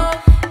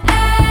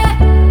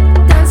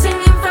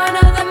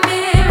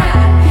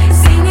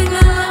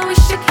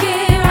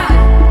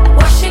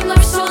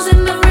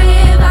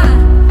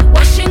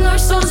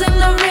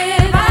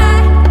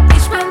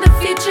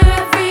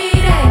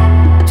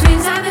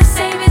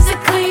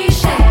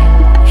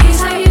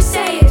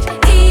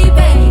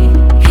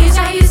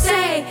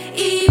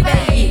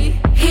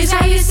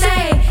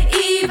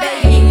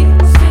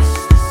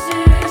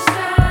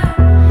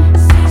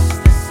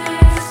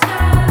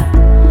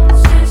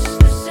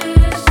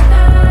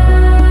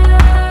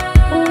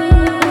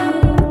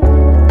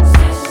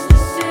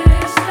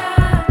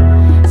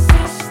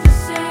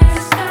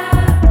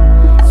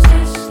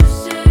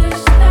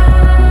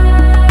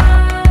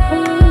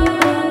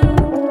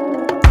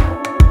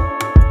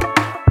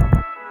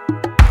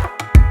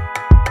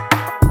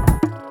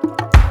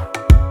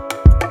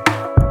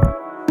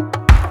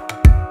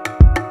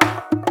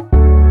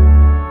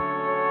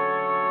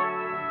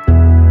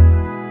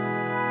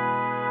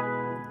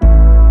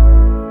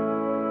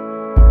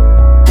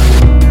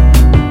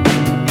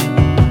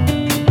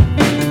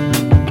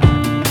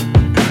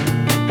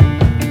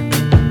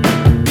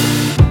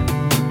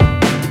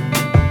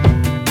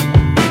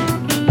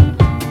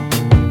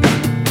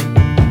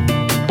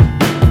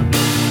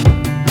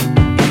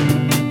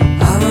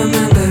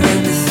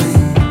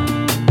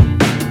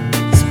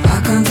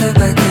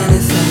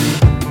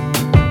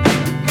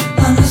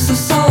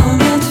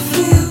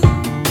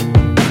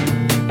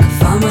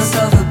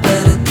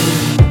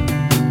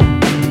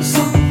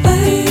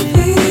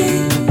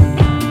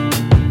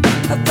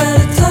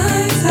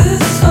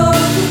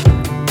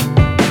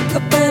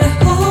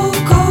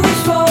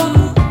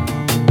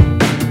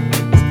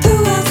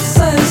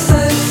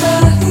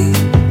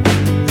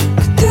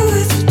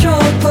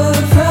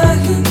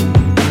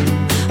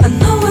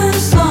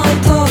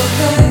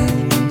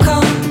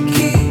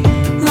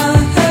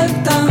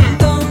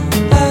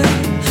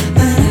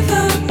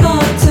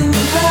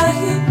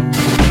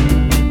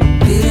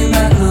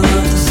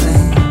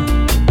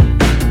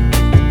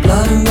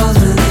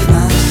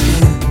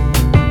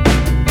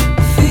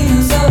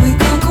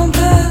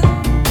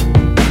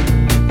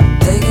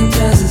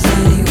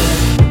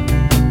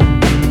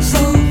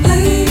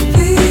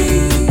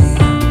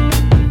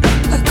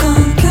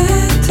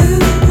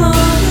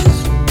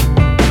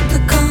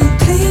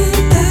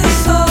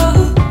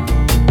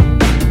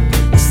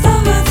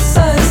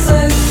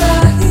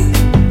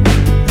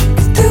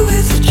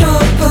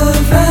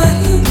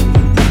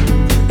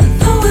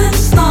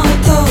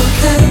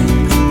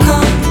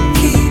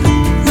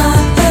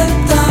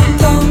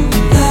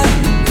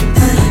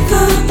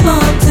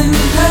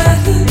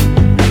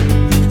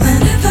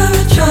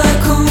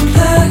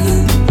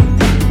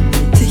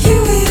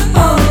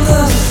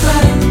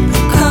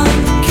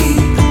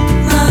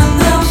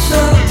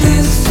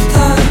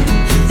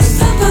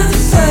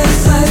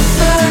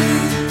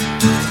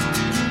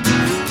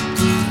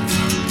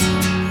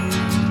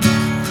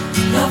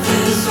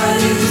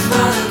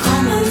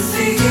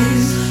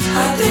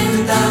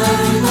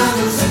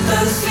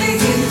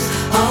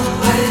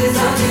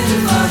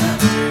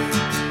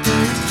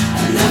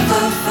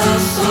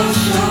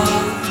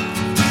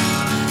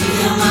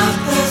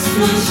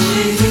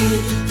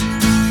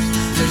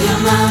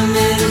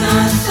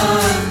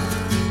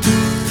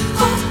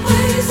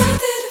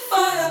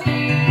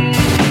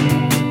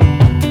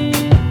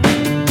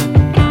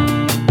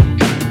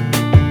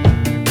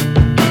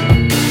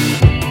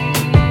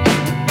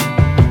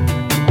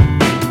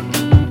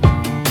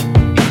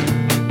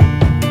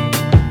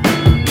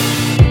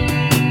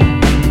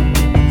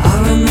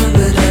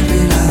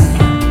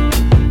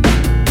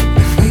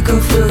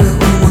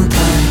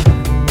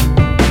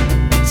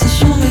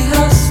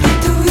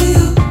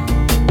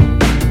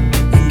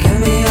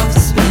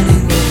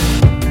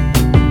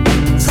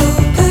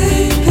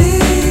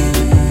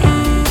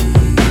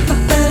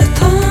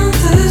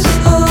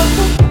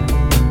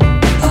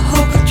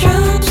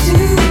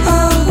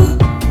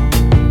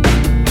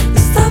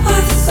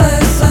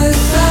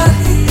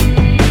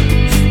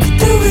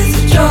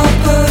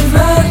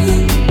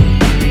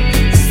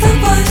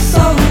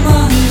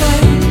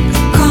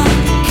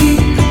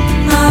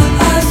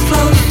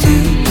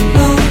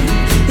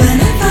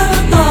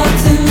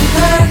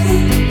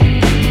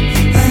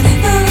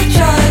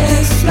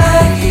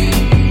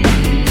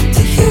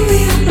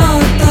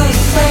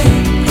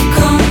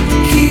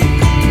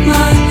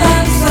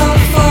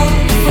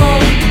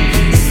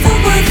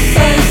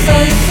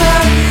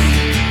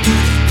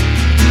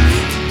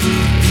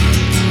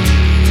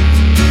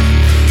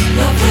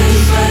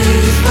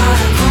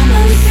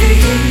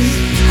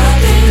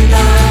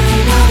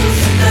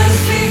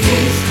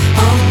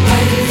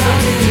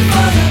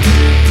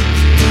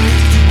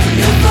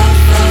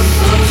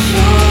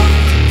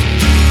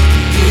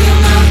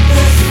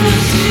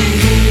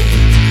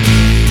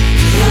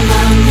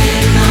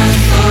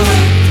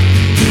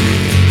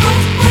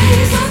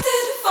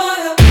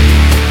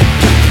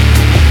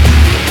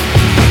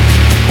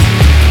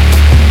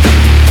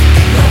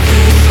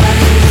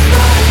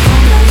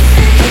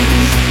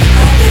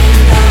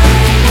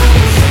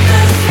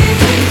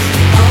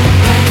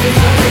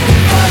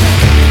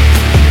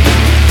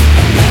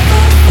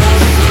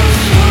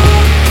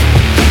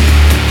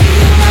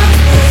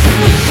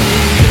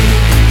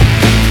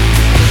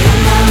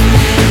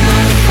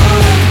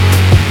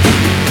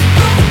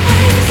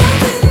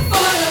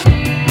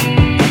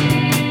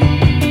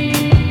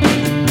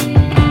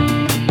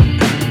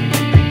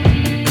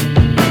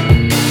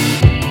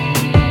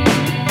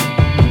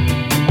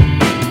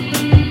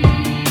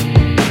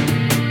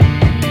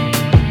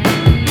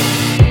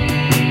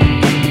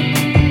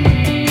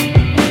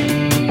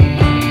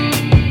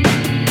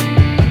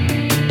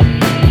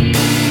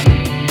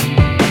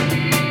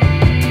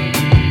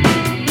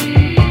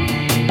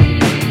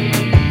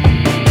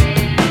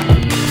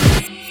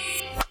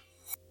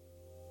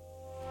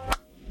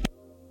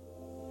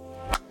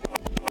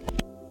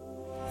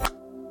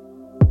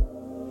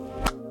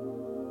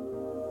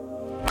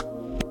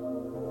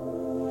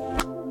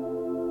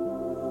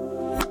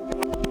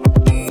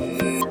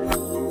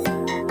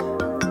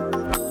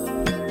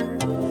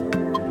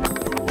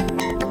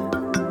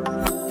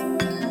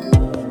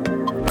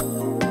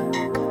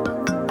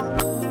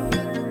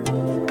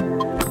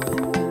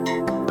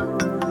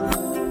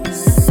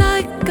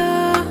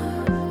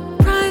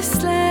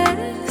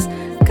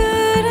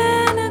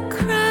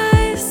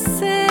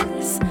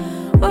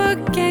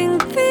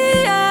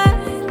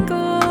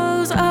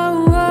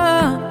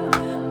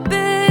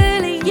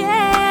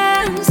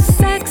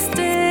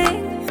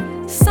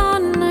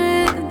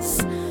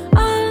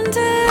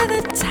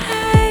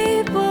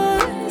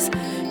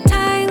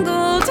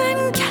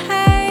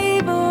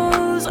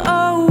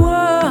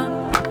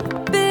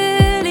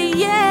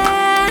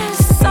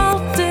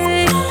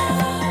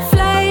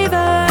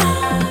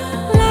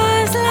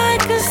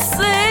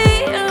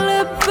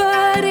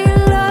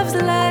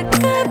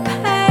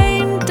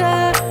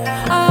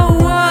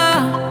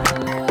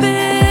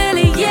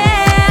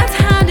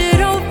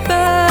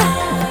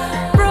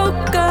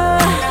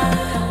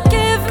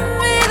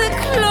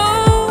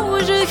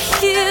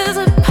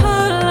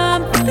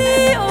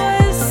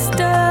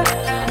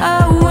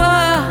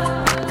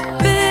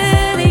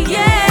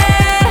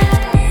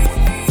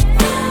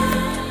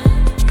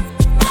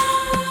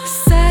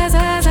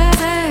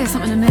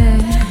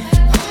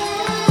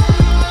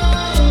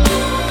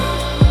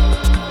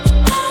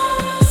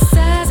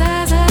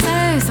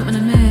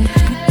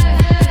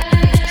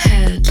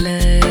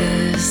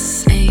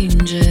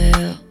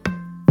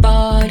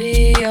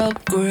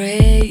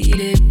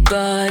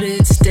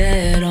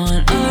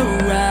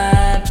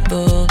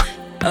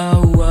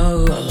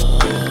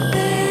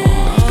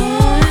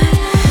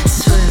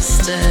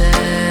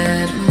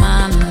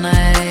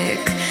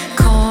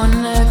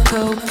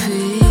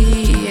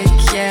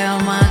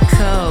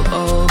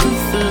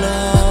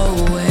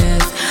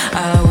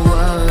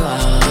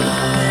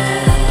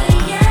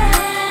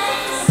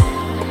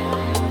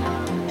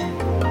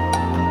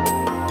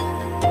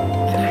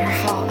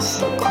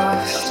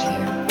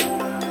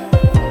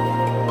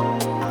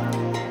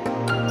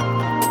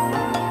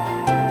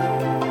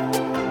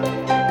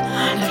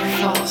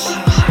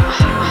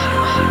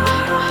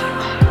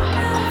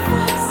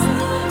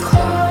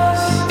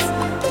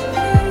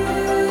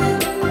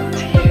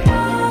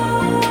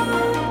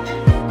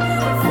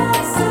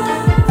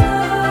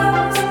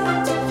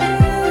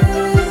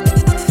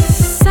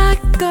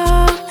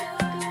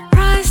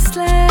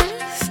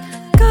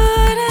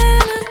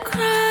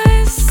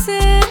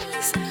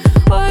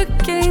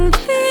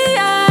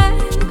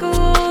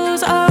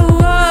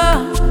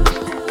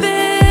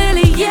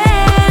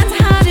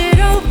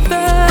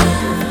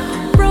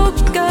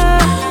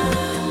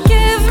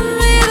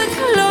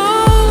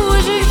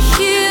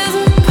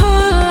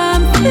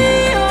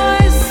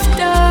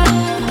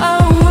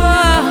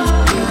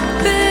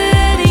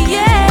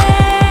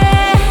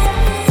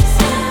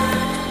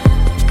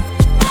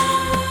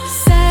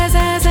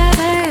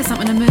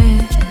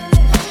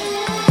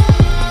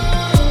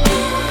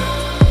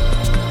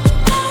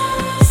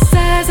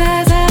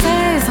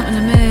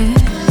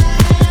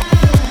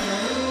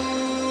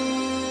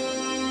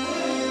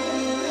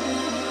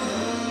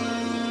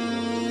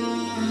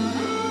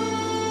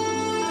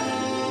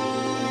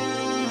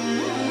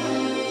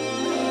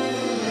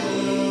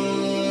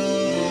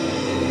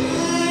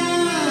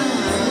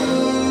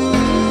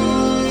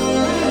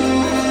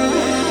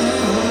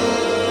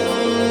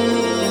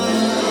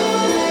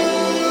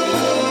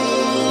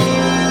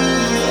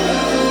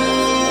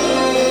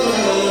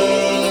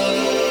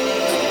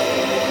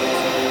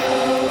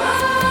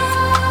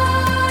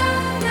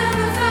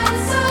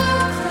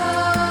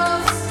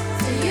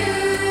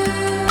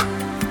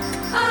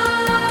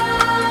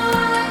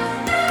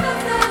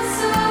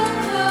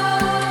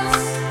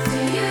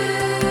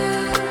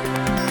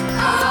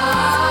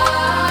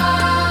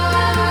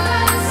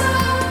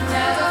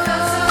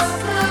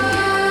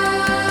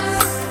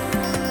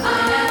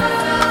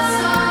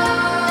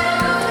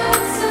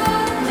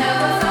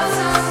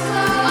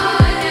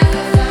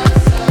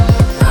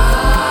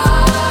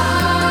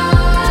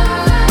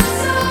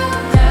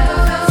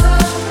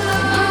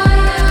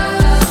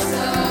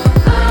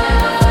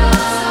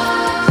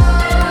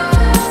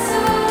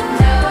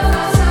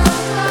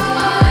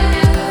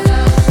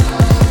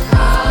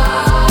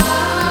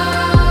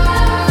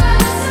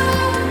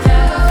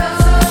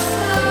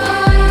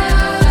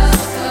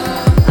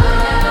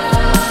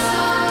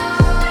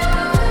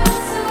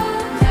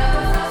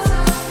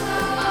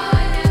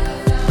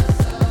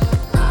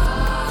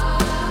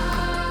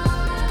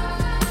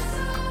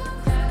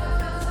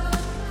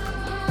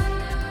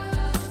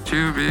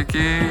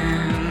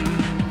 begin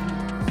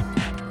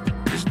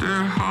is the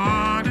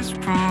hardest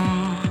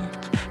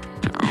part.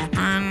 To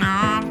open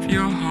up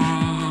your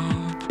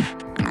heart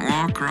and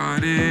walk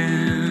right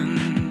in.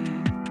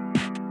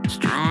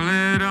 Stroll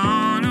it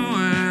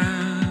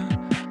unaware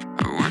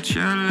of what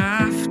you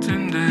left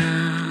in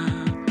there.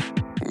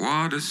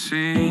 What a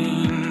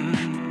scene.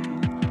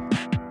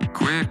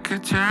 Quick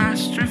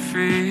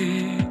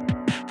catastrophe.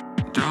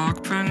 Dark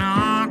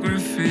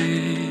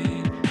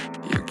pornography.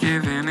 You're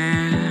giving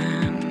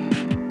in.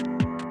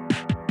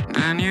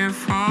 Then you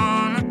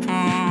fall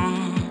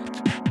apart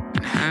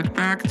and head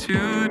back to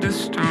the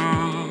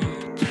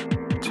start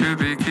to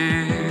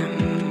begin.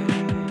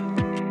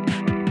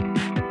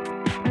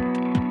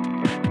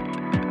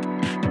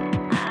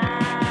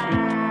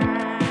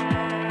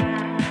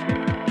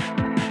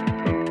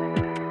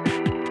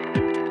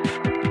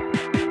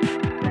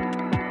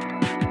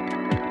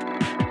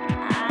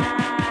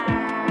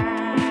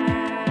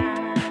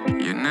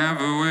 You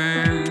never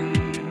win.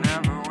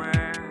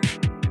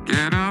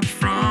 Get up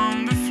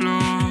from the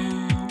floor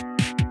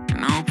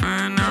and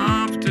open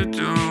up the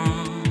door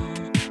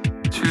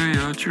to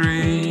your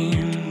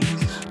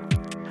dreams.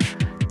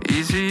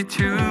 Easy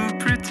to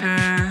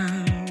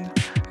pretend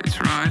it's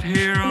right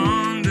here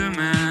on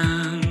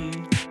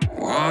demand.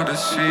 What a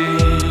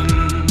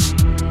scene.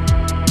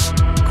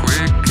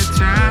 Quick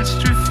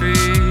catastrophe.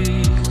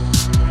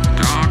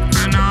 Dark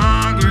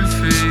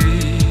pornography.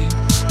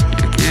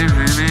 You're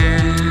giving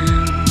in.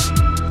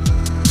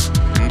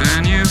 And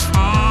then you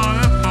fall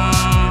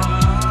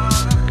apart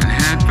and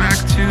head back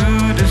to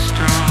the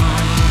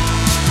start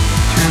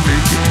to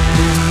begin.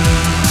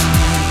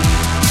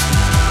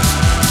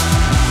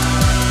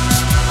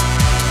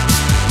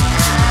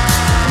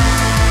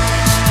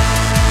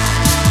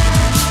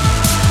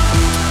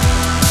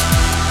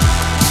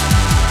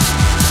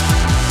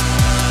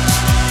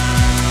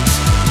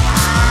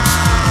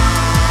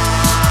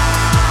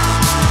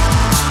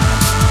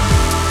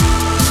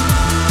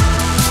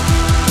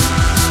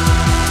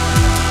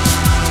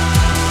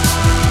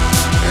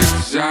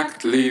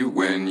 Exactly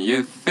when you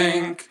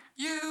think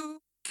you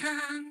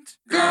can't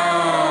go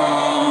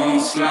on,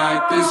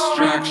 slight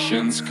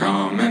distractions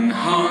come and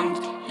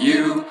haunt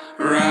you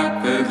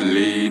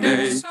rapidly.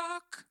 They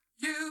suck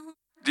you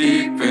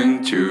deep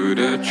into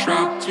the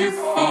trap you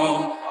fall.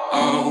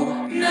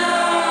 Oh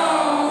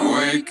no!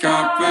 Wake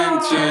up and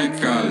take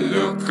a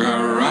look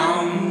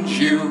around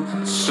you.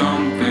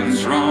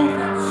 Something's wrong,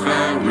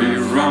 very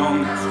wrong.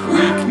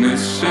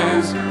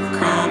 Weaknesses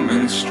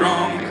coming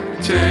strong.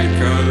 Take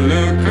a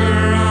look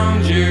around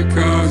you,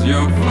 'cause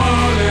you're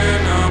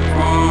falling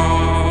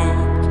apart.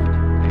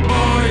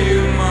 Boy,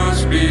 you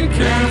must be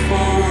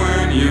careful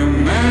when you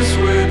mess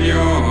with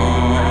your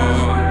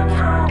heart.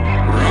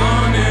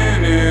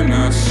 Running in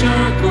a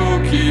circle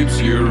keeps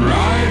you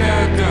right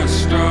at the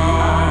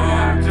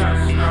start.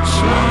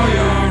 Slow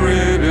your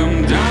rhythm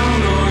down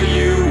or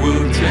you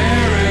will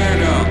tear it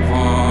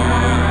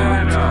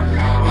apart.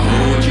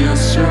 Hold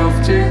yourself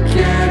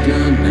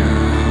together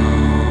now.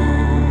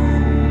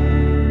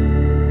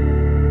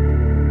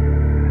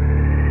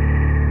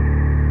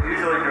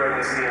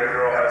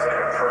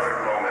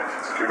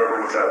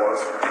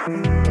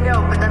 No,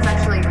 but that's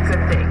actually a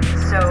good thing.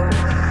 So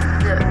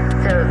the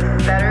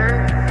better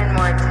and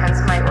more intense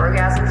my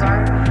orgasms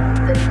are,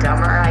 the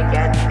dumber I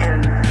get,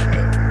 and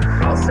it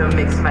also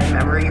makes my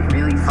memory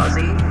really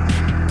fuzzy.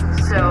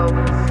 So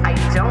I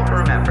don't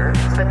remember,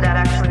 but that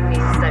actually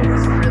means that it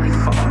was really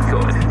fucking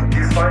good. Do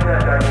you find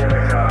that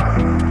dynamic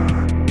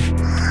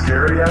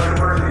scary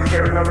afterwards? You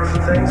can't remember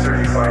some things, or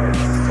do you find it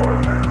fun?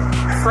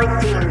 It's like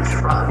being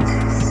drugged.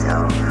 So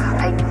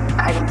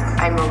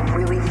I'm a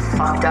really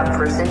fucked up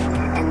person,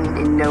 and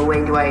in no way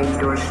do I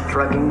endorse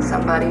drugging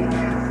somebody.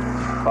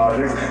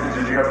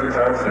 Did you have a good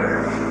time today?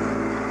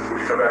 Would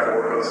you come back and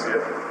work with us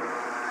again?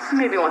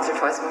 Maybe once or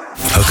twice more.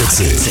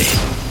 הקצה.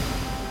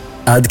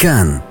 עד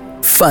כאן,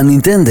 פאן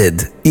אינטנדד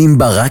עם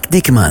ברק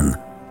דיקמן.